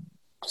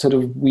sort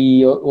of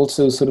we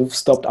also sort of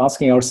stopped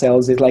asking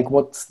ourselves is like,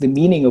 what's the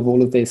meaning of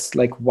all of this?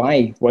 Like,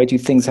 why do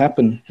things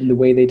happen in the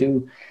way they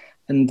do?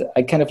 And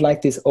I kind of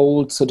like this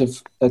old sort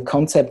of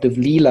concept of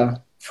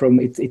Leela from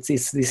it's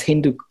this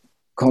Hindu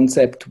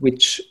concept,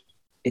 which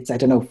it's, I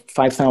don't know,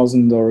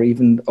 5,000 or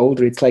even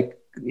older. It's like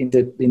in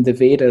the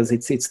Vedas,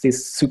 it's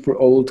this super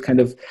old kind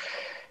of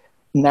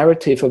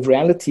narrative of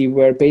reality,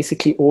 where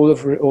basically all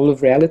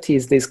of reality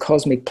is this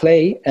cosmic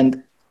play,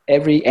 and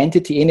every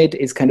entity in it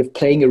is kind of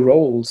playing a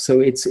role.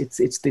 So it's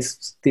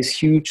this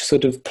huge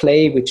sort of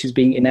play which is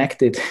being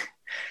enacted.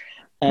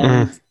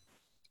 And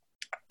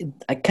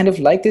I kind of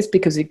like this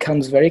because it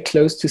comes very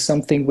close to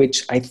something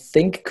which I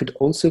think could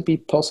also be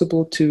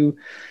possible to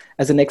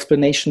as an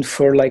explanation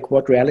for like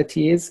what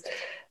reality is,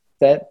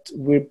 that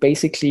we're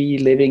basically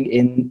living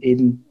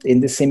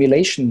in the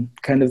simulation.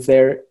 Kind of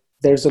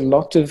there's a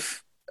lot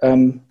of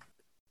kind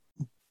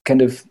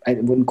of, I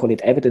wouldn't call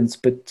it evidence,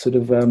 but sort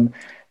of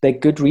there are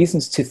good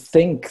reasons to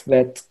think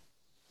that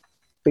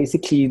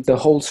basically the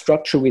whole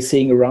structure we're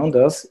seeing around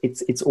us,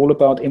 it's all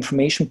about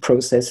information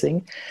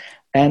processing,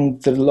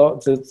 and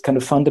the kind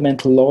of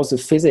fundamental laws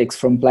of physics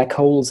from black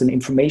holes and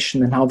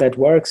information and how that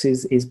works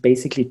is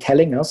basically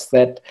telling us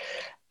that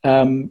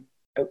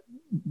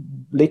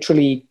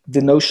literally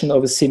the notion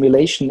of a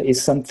simulation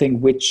is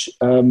something which,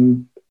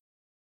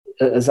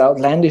 as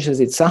outlandish as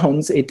it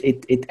sounds,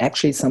 it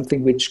actually is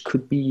something which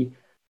could be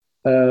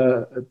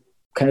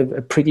kind of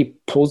a pretty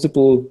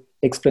plausible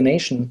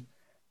explanation.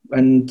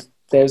 And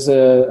this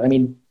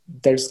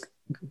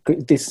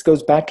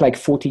goes back like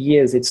 40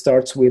 years. It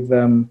starts with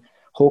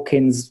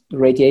Hawking's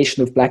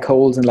radiation of black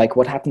holes and like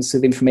what happens to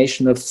the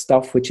information of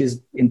stuff which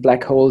is in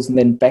black holes, and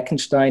then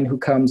Bekenstein, who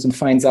comes and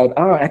finds out,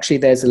 actually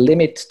there's a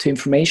limit to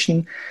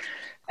information,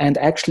 and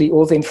actually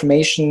all the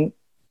information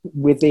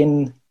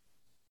within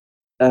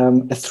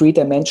a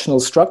three-dimensional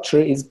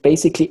structure is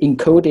basically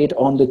encoded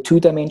on the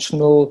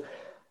two-dimensional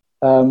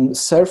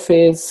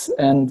surface.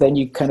 And then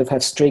you kind of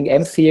have string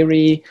M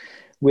theory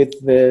with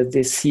the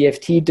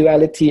CFT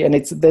duality, and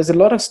there's a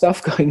lot of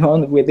stuff going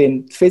on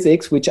within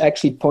physics which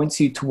actually points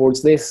you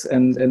towards this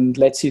and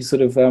lets you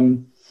sort of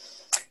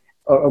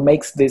or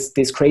makes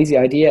this crazy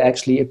idea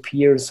actually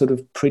appear sort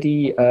of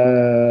pretty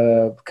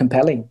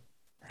compelling.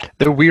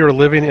 That we are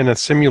living in a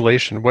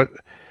simulation. What?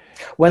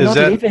 Well, not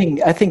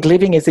living. I think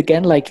living is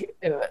again like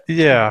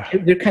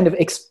we're kind of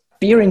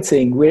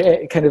experiencing.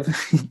 We're kind of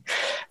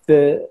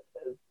the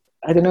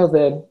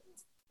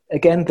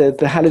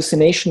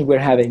hallucination we're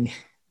having.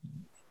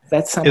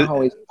 That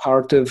somehow is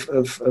part of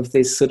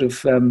this sort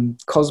of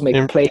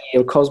cosmic play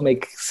or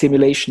cosmic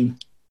simulation.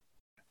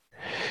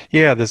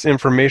 Yeah, this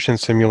information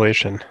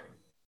simulation.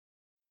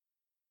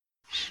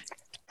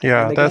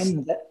 Yeah,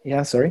 again,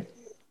 sorry.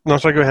 No,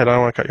 sorry, go ahead. I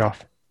don't want to cut you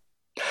off.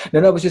 No,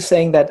 I was just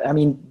saying that, I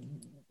mean,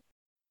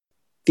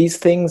 these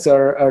things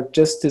are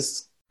just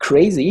as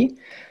crazy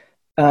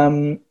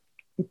to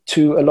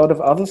a lot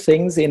of other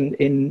things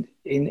in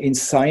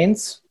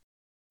science.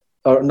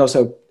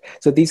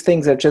 So these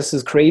things are just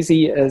as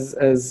crazy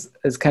as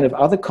kind of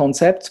other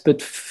concepts, but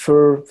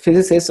for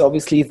physicists,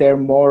 obviously, they're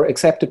more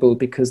acceptable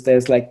because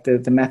there's like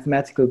the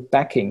mathematical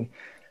backing.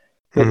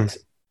 But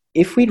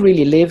if we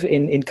really live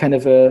in kind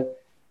of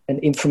an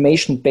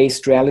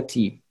information-based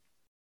reality,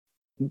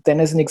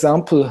 then as an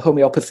example,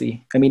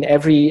 homeopathy. I mean,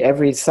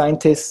 every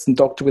scientist and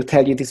doctor will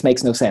tell you this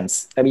makes no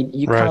sense. I mean,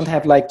 you can't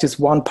have like just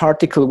one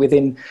particle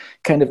within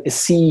kind of a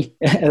sea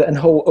and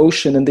whole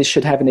ocean, and this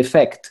should have an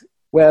effect.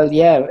 Well,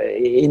 yeah,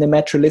 in a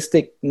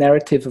materialistic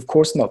narrative, of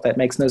course not. That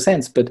makes no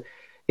sense. But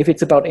if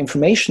it's about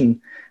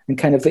information and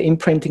kind of the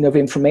imprinting of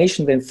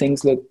information, then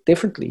things look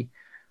differently.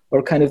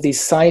 Or kind of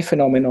this psi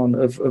phenomenon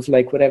of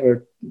like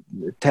whatever,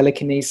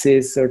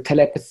 telekinesis or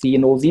telepathy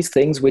and all these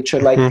things, which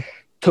are like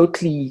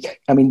totally,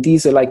 I mean,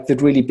 these are like the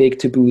really big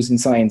taboos in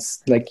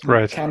science. Like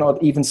you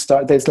cannot even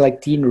start. There's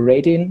like Dean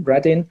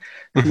Radin,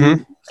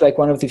 who's like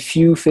one of the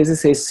few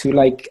physicists who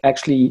like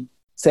actually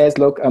says,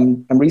 look,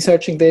 I'm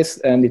researching this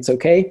and it's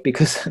okay,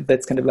 because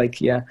that's kind of like,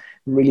 yeah,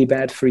 really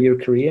bad for your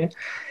career. And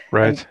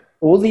Right.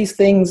 all these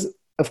things,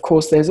 of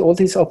course, there's all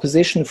this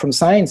opposition from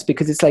science,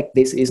 because it's like,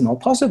 this is not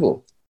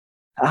possible.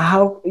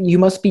 How, you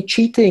must be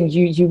cheating,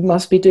 you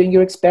must be doing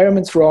your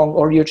experiments wrong,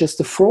 or you're just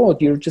a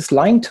fraud, you're just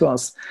lying to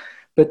us.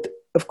 But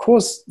of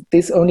course,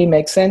 this only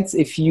makes sense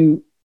if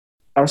you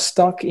are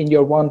stuck in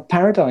your one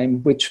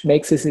paradigm, which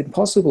makes this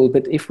impossible.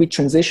 But if we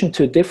transition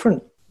to a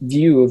different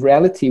view of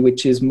reality,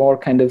 which is more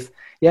kind of,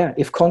 yeah,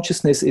 if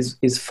consciousness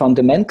is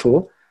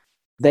fundamental,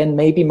 then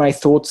maybe my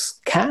thoughts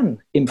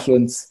can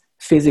influence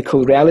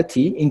physical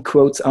reality, in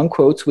quotes,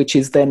 unquotes, which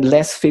is then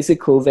less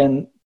physical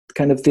than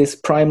kind of this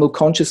primal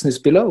consciousness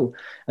below.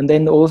 And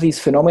then all these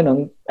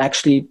phenomena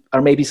actually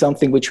are maybe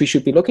something which we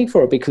should be looking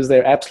for, because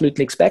they're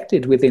absolutely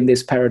expected within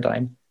this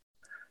paradigm.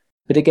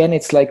 But again,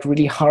 it's like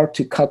really hard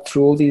to cut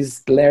through all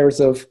these layers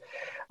of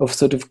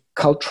sort of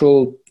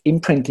cultural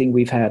imprinting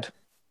we've had.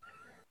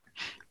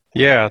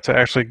 Yeah, to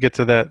actually get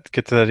to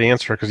that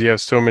answer, because you have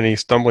so many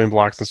stumbling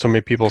blocks and so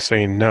many people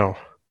saying no.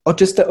 Or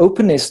just the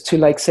openness to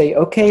like say,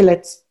 okay,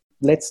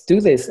 let's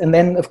do this. And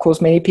then of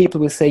course many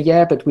people will say,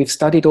 yeah, but we've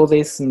studied all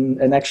this,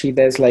 and actually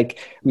there's like,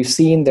 we've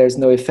seen there's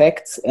no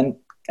effects. And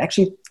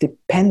actually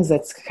depends,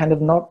 that's kind of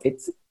not,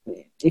 it's,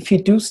 if you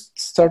do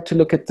start to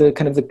look at the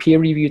kind of the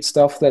peer-reviewed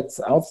stuff that's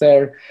out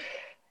there,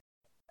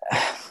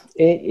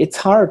 it's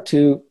hard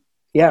to,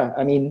 yeah,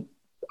 I mean,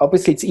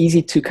 obviously it's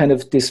easy to kind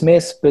of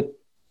dismiss, but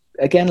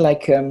again,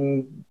 like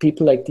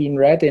people like Dean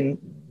Radin,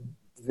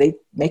 they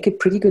make a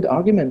pretty good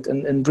argument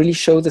and really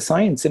show the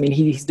science. I mean,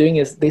 he's doing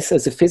this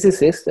as a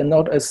physicist and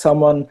not as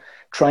someone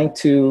trying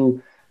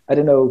to, I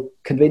don't know,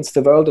 convince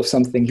the world of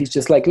something. He's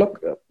just like,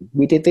 look,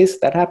 we did this,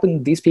 that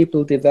happened, these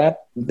people did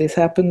that, this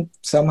happened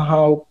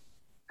somehow.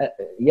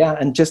 Yeah,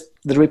 and just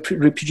the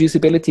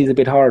reproducibility is a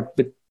bit hard,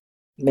 but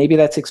maybe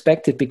that's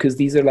expected, because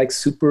these are like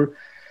super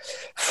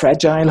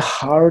fragile,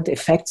 hard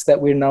effects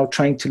that we're now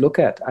trying to look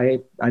at. I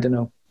don't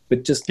know,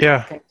 but just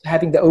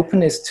having the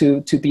openness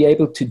to be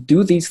able to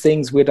do these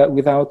things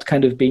without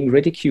kind of being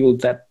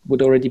ridiculed, that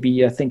would already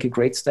be, I think, a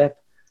great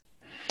step.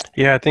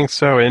 Yeah, I think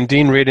so. And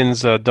Dean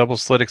Radin's double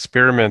slit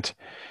experiment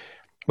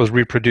was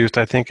reproduced,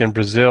 I think, in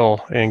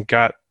Brazil, and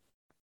got,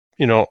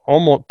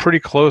 almost pretty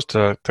close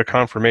to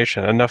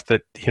confirmation, enough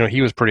that,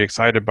 he was pretty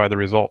excited by the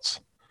results.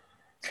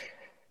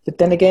 But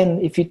then again,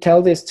 if you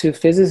tell this to a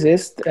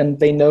physicist and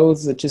they know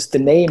just the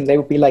name, they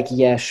would be like,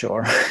 yeah,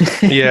 sure.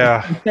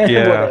 Yeah,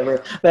 yeah.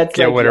 Whatever. That's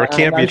Yeah, like, whatever. yeah, It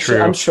can't be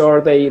true. I'm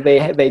sure they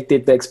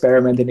did the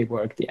experiment and it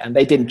worked. Yeah, and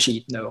they didn't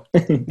cheat. No.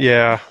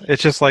 Yeah,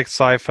 it's just like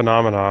psi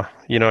phenomena.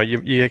 You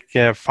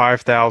can have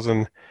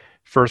 5,000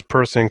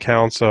 first-person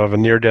counts of a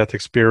near-death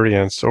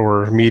experience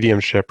or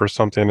mediumship or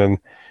something, and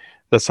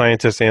the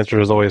scientist's answer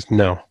is always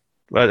no.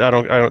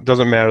 It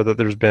doesn't matter that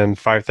there's been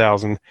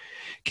 5,000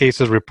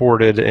 cases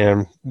reported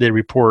and they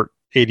report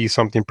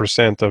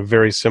 80-something% of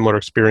very similar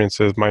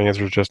experiences. My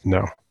answer is just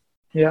no.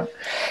 Yeah.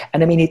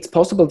 And I mean, it's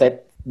possible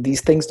that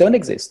these things don't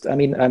exist. I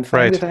mean, I'm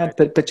fine with that,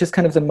 but just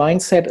kind of the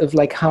mindset of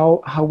like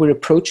how we're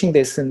approaching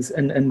this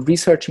and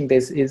researching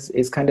this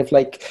is kind of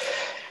like,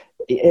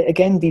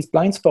 again, these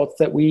blind spots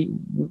that we've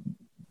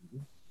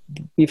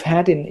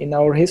had in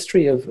our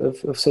history of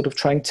sort of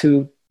trying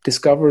to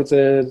discover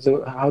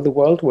how the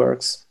world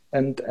works.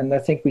 And I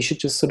think we should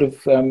just sort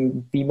of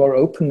be more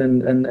open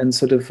and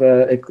sort of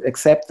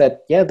accept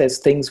that, yeah, there's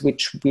things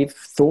which we've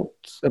thought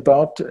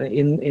about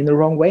in the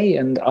wrong way,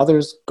 and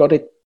others got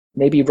it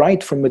maybe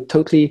right from a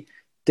totally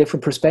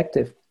different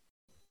perspective.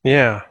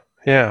 Yeah,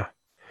 yeah.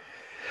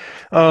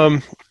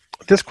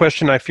 This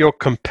question I feel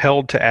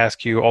compelled to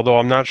ask you, although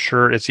I'm not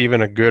sure it's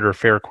even a good or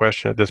fair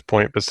question at this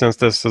point, but since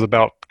this is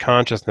about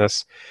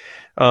consciousness,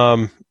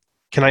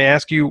 can I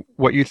ask you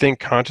what you think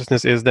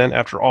consciousness is then,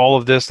 after all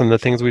of this and the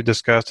things we've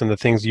discussed and the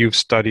things you've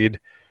studied?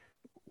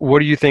 What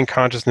do you think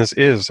consciousness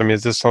is? I mean,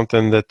 is this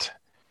something that,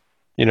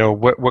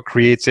 what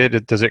creates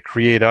it? Does it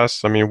create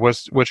us? I mean,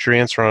 what's your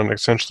answer on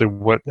essentially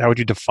how would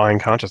you define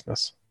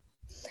consciousness?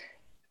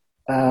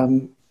 I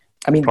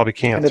mean, probably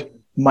can't. Kind of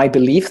my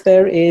belief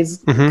there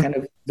is kind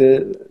of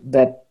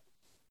that,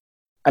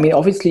 I mean,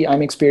 obviously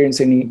I'm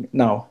experiencing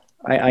now.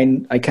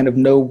 I kind of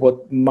know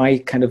what my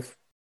kind of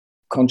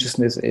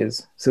consciousness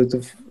is. So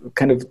it's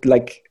kind of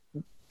like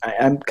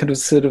I'm kind of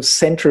sort of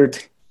centered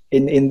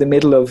in the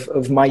middle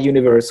of my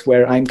universe,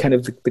 where I'm kind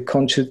of the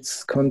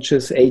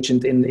conscious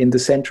agent in the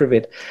center of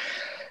it.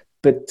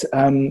 But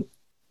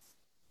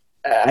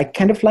I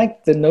kind of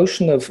like the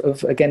notion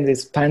of again,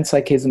 this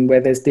panpsychism, where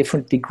there's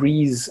different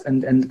degrees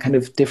and kind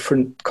of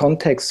different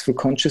contexts for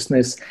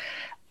consciousness.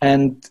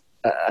 And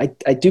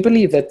I do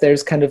believe that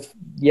there's kind of,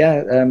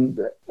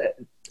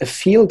 a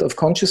field of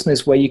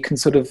consciousness where you can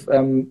sort of,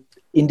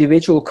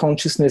 individual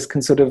consciousness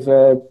can sort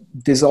of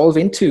dissolve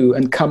into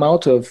and come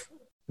out of.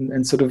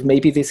 And sort of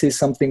maybe this is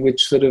something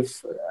which sort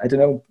of, I don't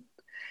know,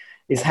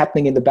 is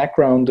happening in the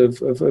background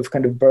of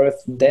kind of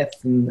birth and death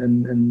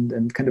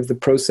and kind of the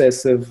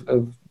process of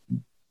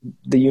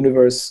the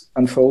universe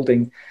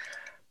unfolding.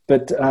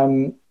 But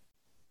kind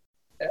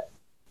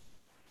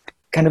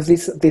of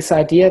this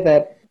idea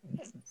that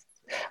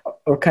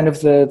or kind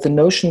of the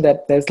notion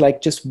that there's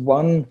like just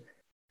one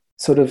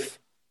sort of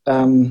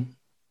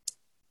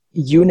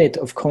unit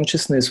of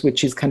consciousness,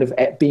 which is kind of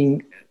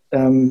being,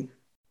 how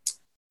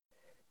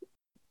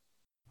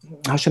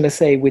shall I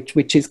say,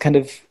 which is kind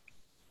of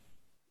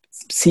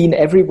seen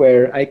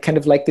everywhere. I kind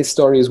of like this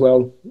story as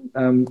well.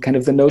 Kind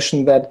of the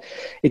notion that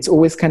it's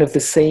always kind of the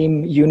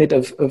same unit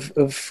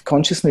of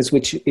consciousness,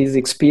 which is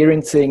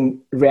experiencing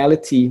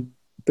reality,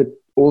 but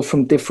all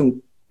from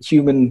different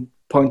human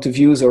point of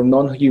views or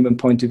non-human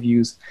point of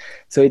views.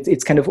 So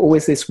it's kind of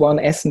always this one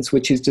essence,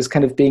 which is just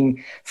kind of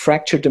being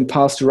fractured and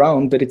passed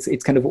around, but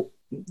it's kind of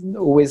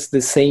always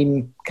the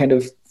same kind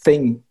of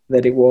thing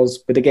that it was.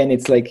 But again,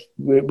 it's like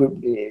we're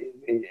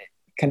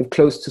kind of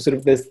close to sort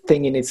of this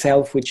thing in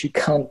itself, which you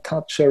can't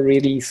touch or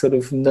really sort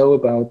of know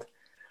about.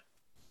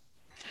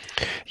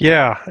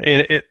 Yeah,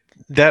 and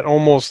that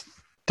almost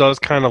does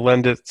kind of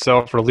lend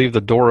itself or leave the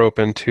door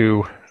open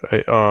to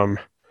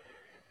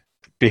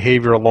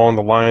behavior along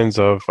the lines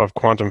of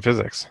quantum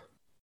physics.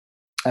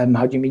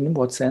 How do you mean? In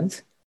what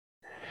sense?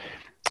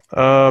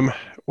 When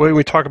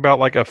we talk about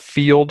like a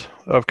field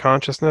of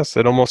consciousness,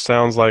 it almost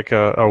sounds like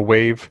a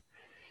wave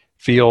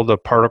field, a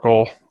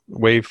particle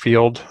wave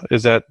field.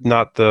 Is that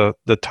not the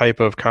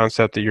type of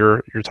concept that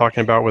you're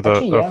talking about with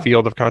a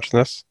field of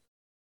consciousness?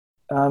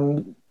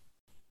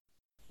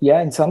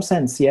 Yeah, in some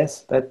sense,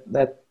 yes.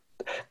 That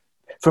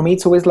for me,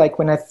 it's always like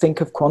when I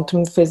think of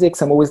quantum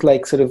physics, I'm always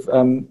like sort of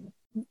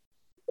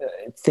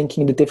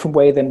thinking in a different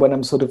way than when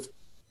I'm sort of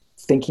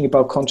thinking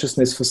about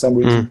consciousness for some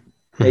reason.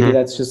 Mm-hmm. Maybe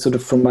that's just sort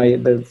of from my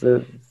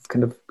the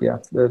kind of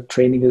the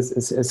training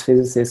as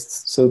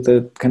physicists. So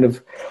the kind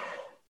of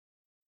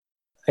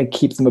I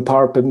keep them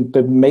apart, but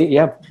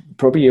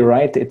probably you're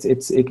right.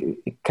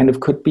 It kind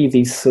of could be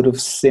these sort of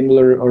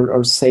similar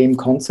or same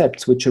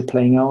concepts which are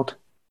playing out.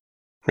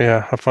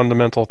 Yeah, a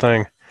fundamental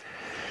thing.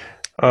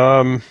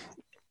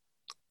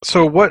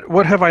 So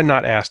what have I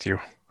not asked you?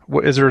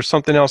 Is there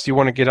something else you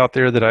want to get out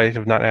there that I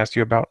have not asked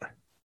you about?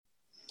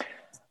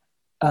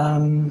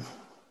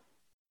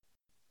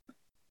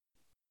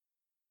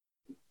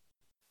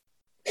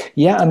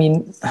 Yeah, I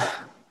mean,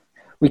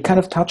 we kind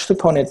of touched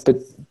upon it,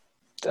 but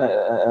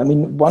I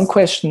mean, one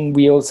question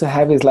we also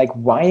have is like,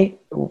 why,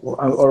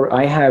 or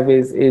I have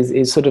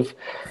is sort of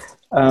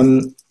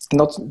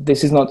not.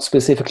 This is not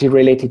specifically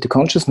related to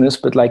consciousness,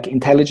 but like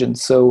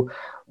intelligence. So,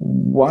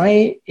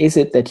 why is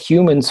it that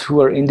humans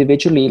who are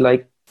individually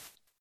like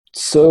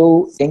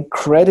so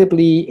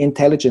incredibly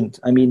intelligent,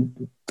 I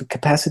mean, the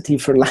capacity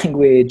for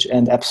language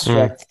and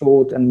abstract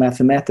thought and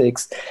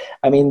mathematics,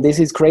 I mean, this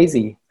is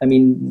crazy. I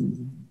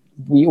mean,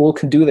 we all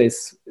can do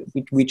this.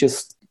 We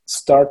just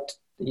start,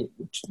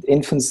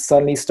 infants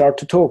suddenly start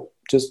to talk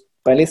just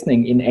by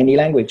listening in any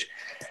language.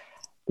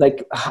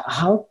 Like,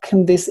 how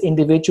can this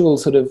individual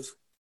sort of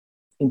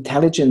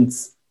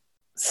intelligence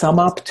sum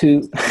up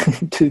to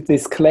to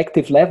this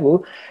collective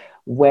level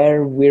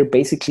where we're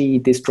basically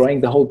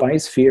destroying the whole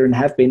biosphere and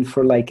have been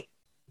for like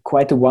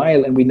quite a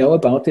while, and we know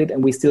about it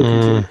and we still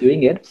continue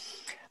doing it?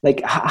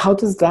 Like, how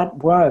does that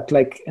work?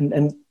 Like,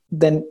 and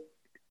then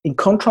in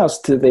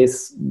contrast to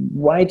this,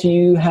 why do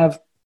you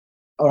have,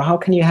 or how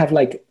can you have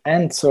like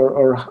ants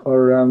or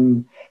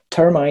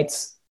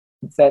termites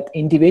that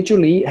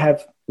individually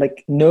have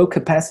like no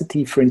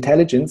capacity for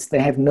intelligence, they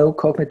have no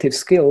cognitive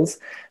skills,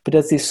 but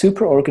as this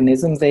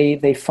superorganism,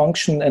 they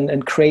function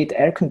and create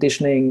air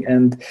conditioning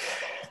and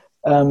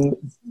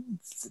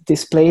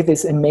display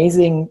this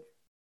amazing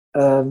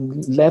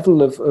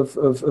level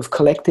of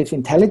collective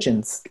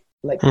intelligence.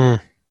 Like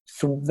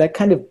from that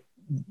kind of,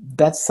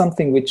 that's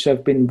something which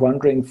I've been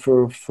wondering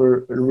for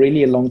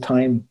really a long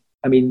time.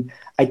 I mean,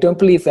 I don't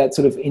believe that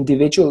sort of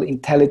individual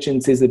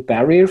intelligence is a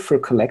barrier for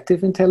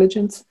collective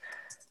intelligence.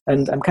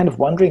 And I'm kind of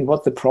wondering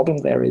what the problem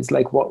there is.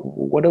 Like,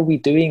 what are we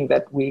doing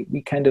that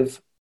we kind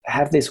of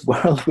have this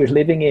world we're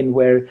living in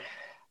where,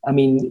 I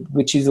mean,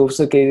 which is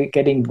also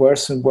getting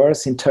worse and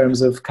worse in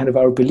terms of kind of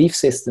our belief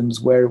systems,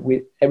 where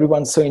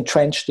everyone's so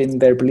entrenched in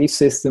their belief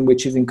system,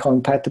 which is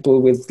incompatible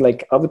with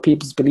like other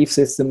people's belief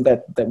system,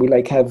 that we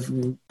like have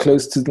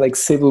close to like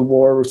civil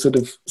war sort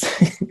of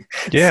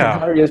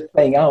scenarios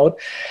playing out.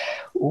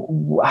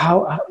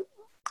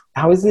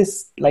 How is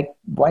this, like,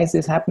 why is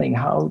this happening?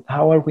 How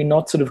are we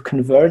not sort of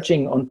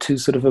converging onto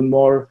sort of a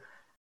more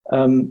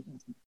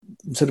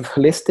sort of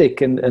holistic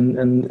and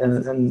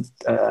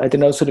I don't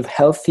know, sort of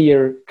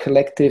healthier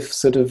collective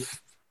sort of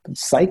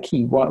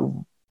psyche?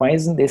 Why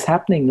isn't this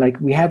happening?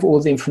 Like, we have all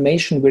the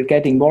information, we're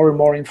getting more and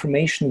more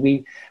information,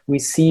 we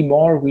see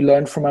more, we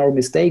learn from our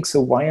mistakes.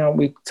 So why aren't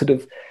we sort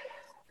of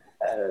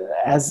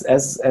as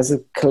a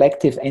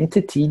collective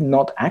entity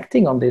not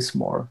acting on this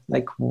more?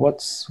 Like, what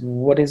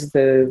is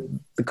the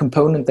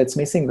component that's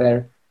missing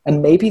there?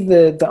 And maybe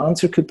the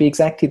answer could be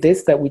exactly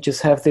this, that we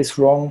just have this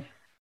wrong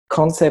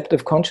concept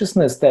of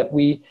consciousness, that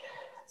we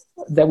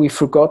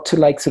forgot to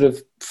like sort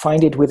of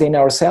find it within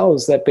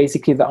ourselves, that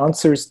basically the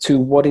answers to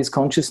what is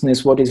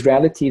consciousness, what is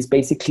reality, is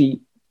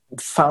basically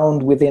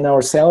found within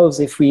ourselves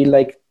if we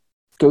like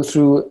go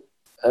through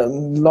a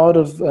lot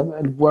of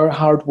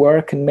hard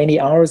work and many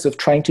hours of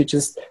trying to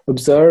just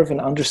observe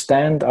and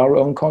understand our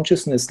own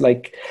consciousness,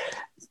 like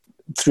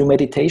through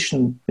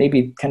meditation.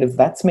 Maybe kind of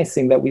that's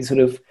missing, that we sort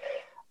of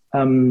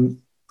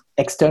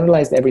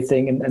externalized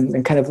everything,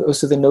 and kind of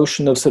also the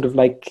notion of sort of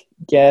like,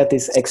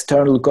 this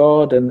external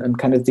God and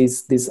kind of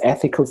this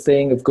ethical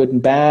thing of good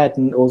and bad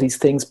and all these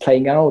things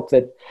playing out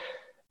that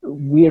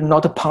we're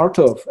not a part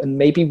of. And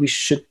maybe we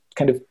should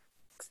kind of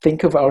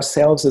think of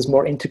ourselves as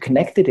more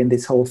interconnected in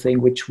this whole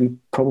thing, which we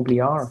probably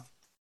are.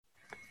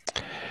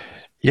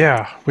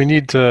 Yeah, we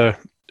need to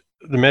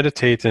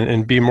meditate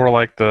and be more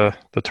like the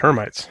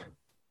termites.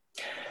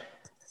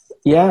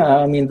 Yeah,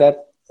 I mean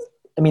that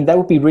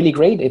would be really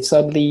great if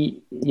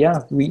suddenly,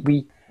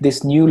 we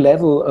this new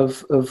level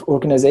of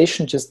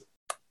organization just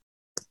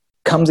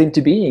comes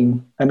into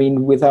being. I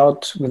mean,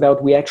 without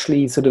we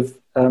actually sort of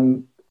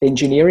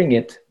engineering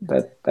it.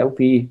 That would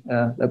be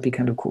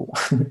kind of cool.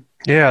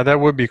 Yeah, that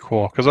would be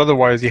cool, because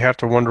otherwise you have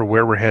to wonder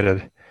where we're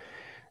headed.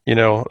 You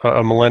know,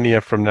 a millennia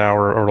from now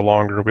or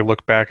longer, we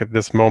look back at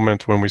this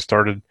moment when we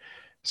started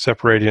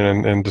separating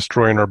and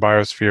destroying our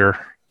biosphere,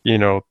 you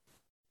know,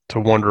 to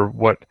wonder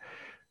what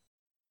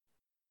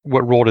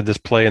role did this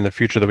play in the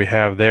future that we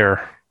have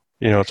there.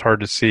 You know, it's hard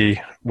to see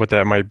what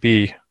that might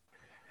be,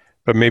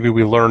 but maybe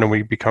we learn and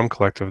we become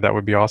collective. That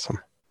would be awesome.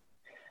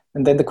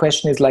 And then the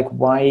question is like,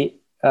 why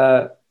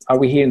are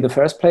we here in the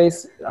first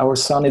place? Our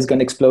sun is going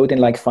to explode in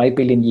like 5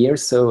 billion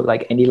years. So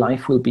like any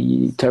life will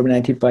be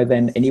terminated by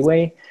then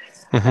anyway.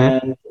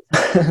 And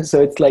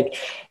so it's like,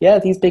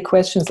 these big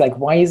questions, like,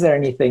 why is there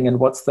anything and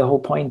what's the whole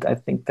point? I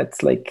think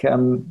that's like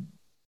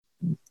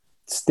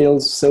still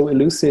so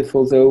elusive,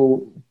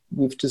 although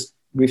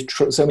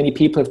so many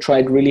people have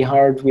tried really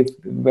hard with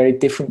very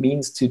different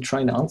means to try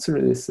and answer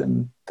this.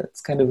 And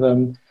that's kind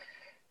of,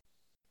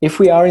 if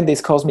we are in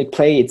this cosmic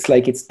play, it's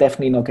like, it's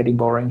definitely not getting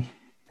boring.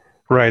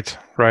 Right,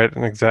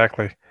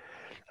 exactly.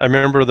 I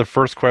remember the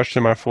first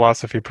question my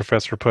philosophy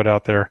professor put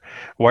out there: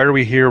 why are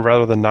we here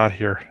rather than not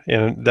here?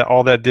 And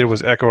all that did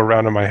was echo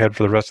around in my head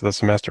for the rest of the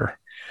semester.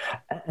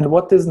 And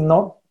what does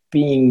not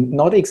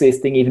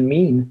existing even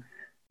mean?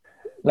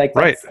 Like,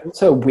 that's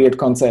also a weird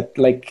concept.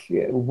 Like,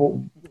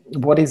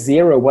 what is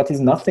zero? What is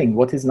nothing?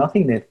 What is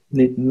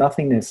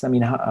nothingness? I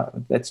mean,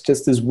 that's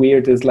just as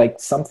weird as like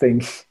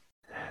something.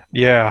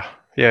 Yeah,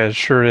 it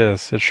sure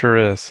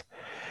is.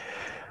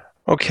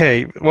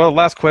 Okay, well,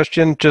 last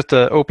question, just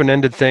an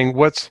open-ended thing.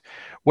 What's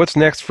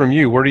next from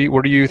you? What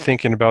are you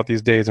thinking about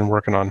these days and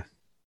working on?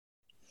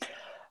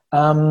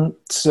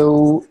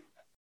 So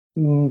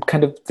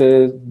kind of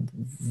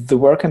the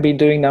work I've been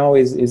doing now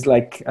is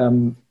like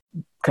kind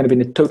of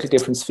in a totally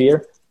different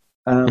sphere.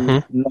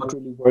 Not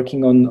really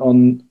working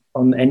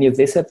on any of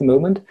this at the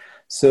moment.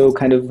 So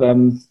kind of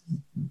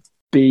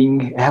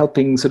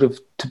helping sort of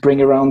to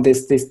bring around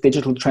this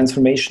digital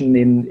transformation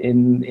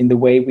in the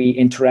way we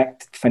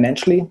interact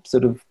financially,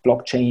 sort of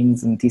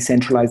blockchains and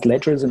decentralized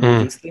ledgers and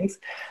all these things,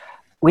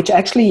 which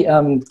actually,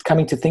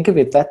 coming to think of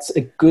it, that's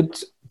a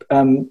good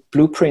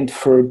blueprint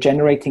for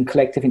generating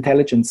collective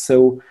intelligence.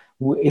 So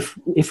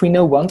if we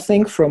know one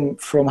thing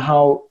from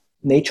how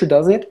nature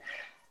does it,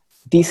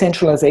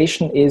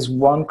 decentralization is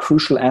one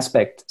crucial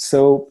aspect.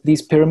 So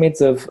these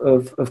pyramids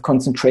of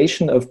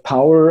concentration of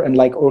power and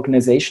like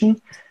organization,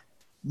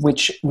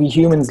 which we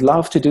humans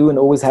love to do and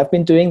always have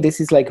been doing,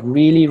 this is like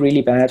really,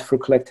 really bad for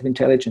collective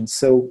intelligence.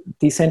 So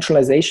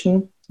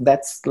decentralization,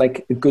 that's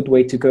like a good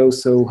way to go.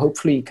 So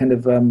hopefully kind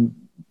of,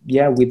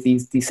 with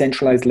these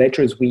decentralized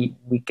ledgers, we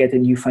get a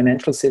new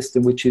financial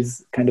system, which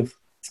is kind of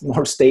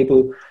more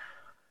stable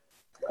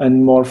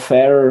and more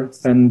fair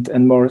and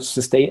more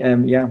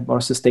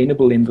more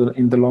sustainable in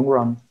the long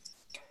run.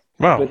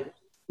 Wow. But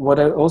what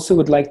I also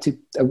would like to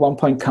at one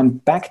point come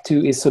back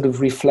to is sort of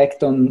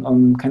reflect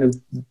on kind of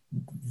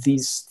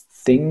these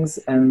things.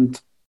 And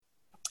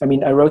I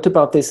mean, I wrote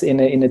about this in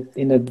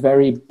a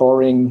very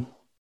boring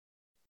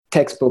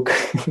textbook,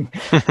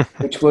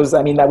 which was,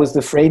 I mean, that was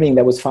the framing,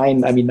 that was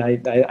fine. I mean,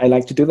 I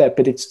like to do that,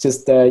 but it's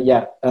just,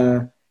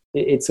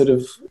 it sort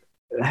of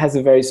has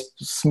a very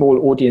small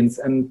audience.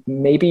 And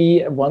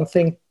maybe one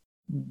thing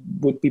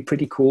would be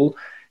pretty cool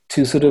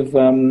to sort of,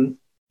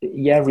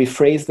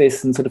 rephrase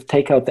this and sort of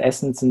take out the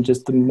essence and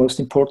just the most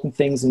important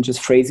things and just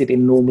phrase it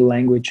in normal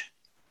language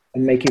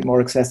and make it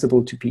more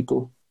accessible to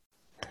people.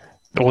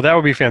 Well, that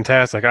would be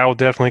fantastic. I will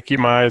definitely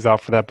keep my eyes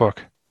out for that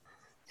book.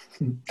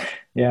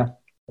 Yeah.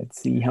 Let's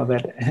see how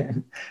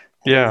that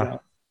yeah.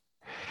 Out.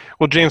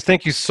 Well, James,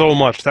 thank you so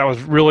much. That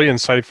was really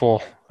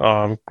insightful,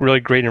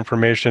 really great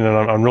information,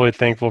 and I'm really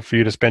thankful for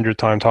you to spend your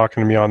time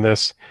talking to me on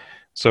this.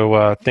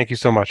 So thank you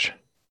so much.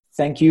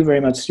 Thank you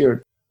very much,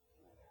 Stuart.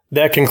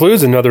 That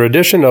concludes another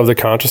edition of the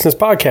Consciousness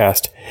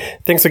Podcast.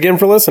 Thanks again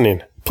for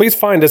listening. Please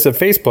find us at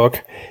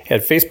Facebook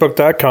at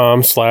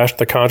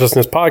facebook.com/The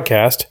Consciousness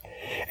Podcast,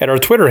 at our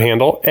Twitter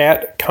handle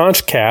at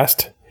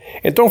Conchcast,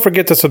 and don't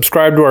forget to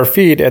subscribe to our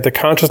feed at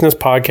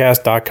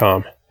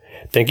theconsciousnesspodcast.com.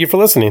 Thank you for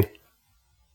listening.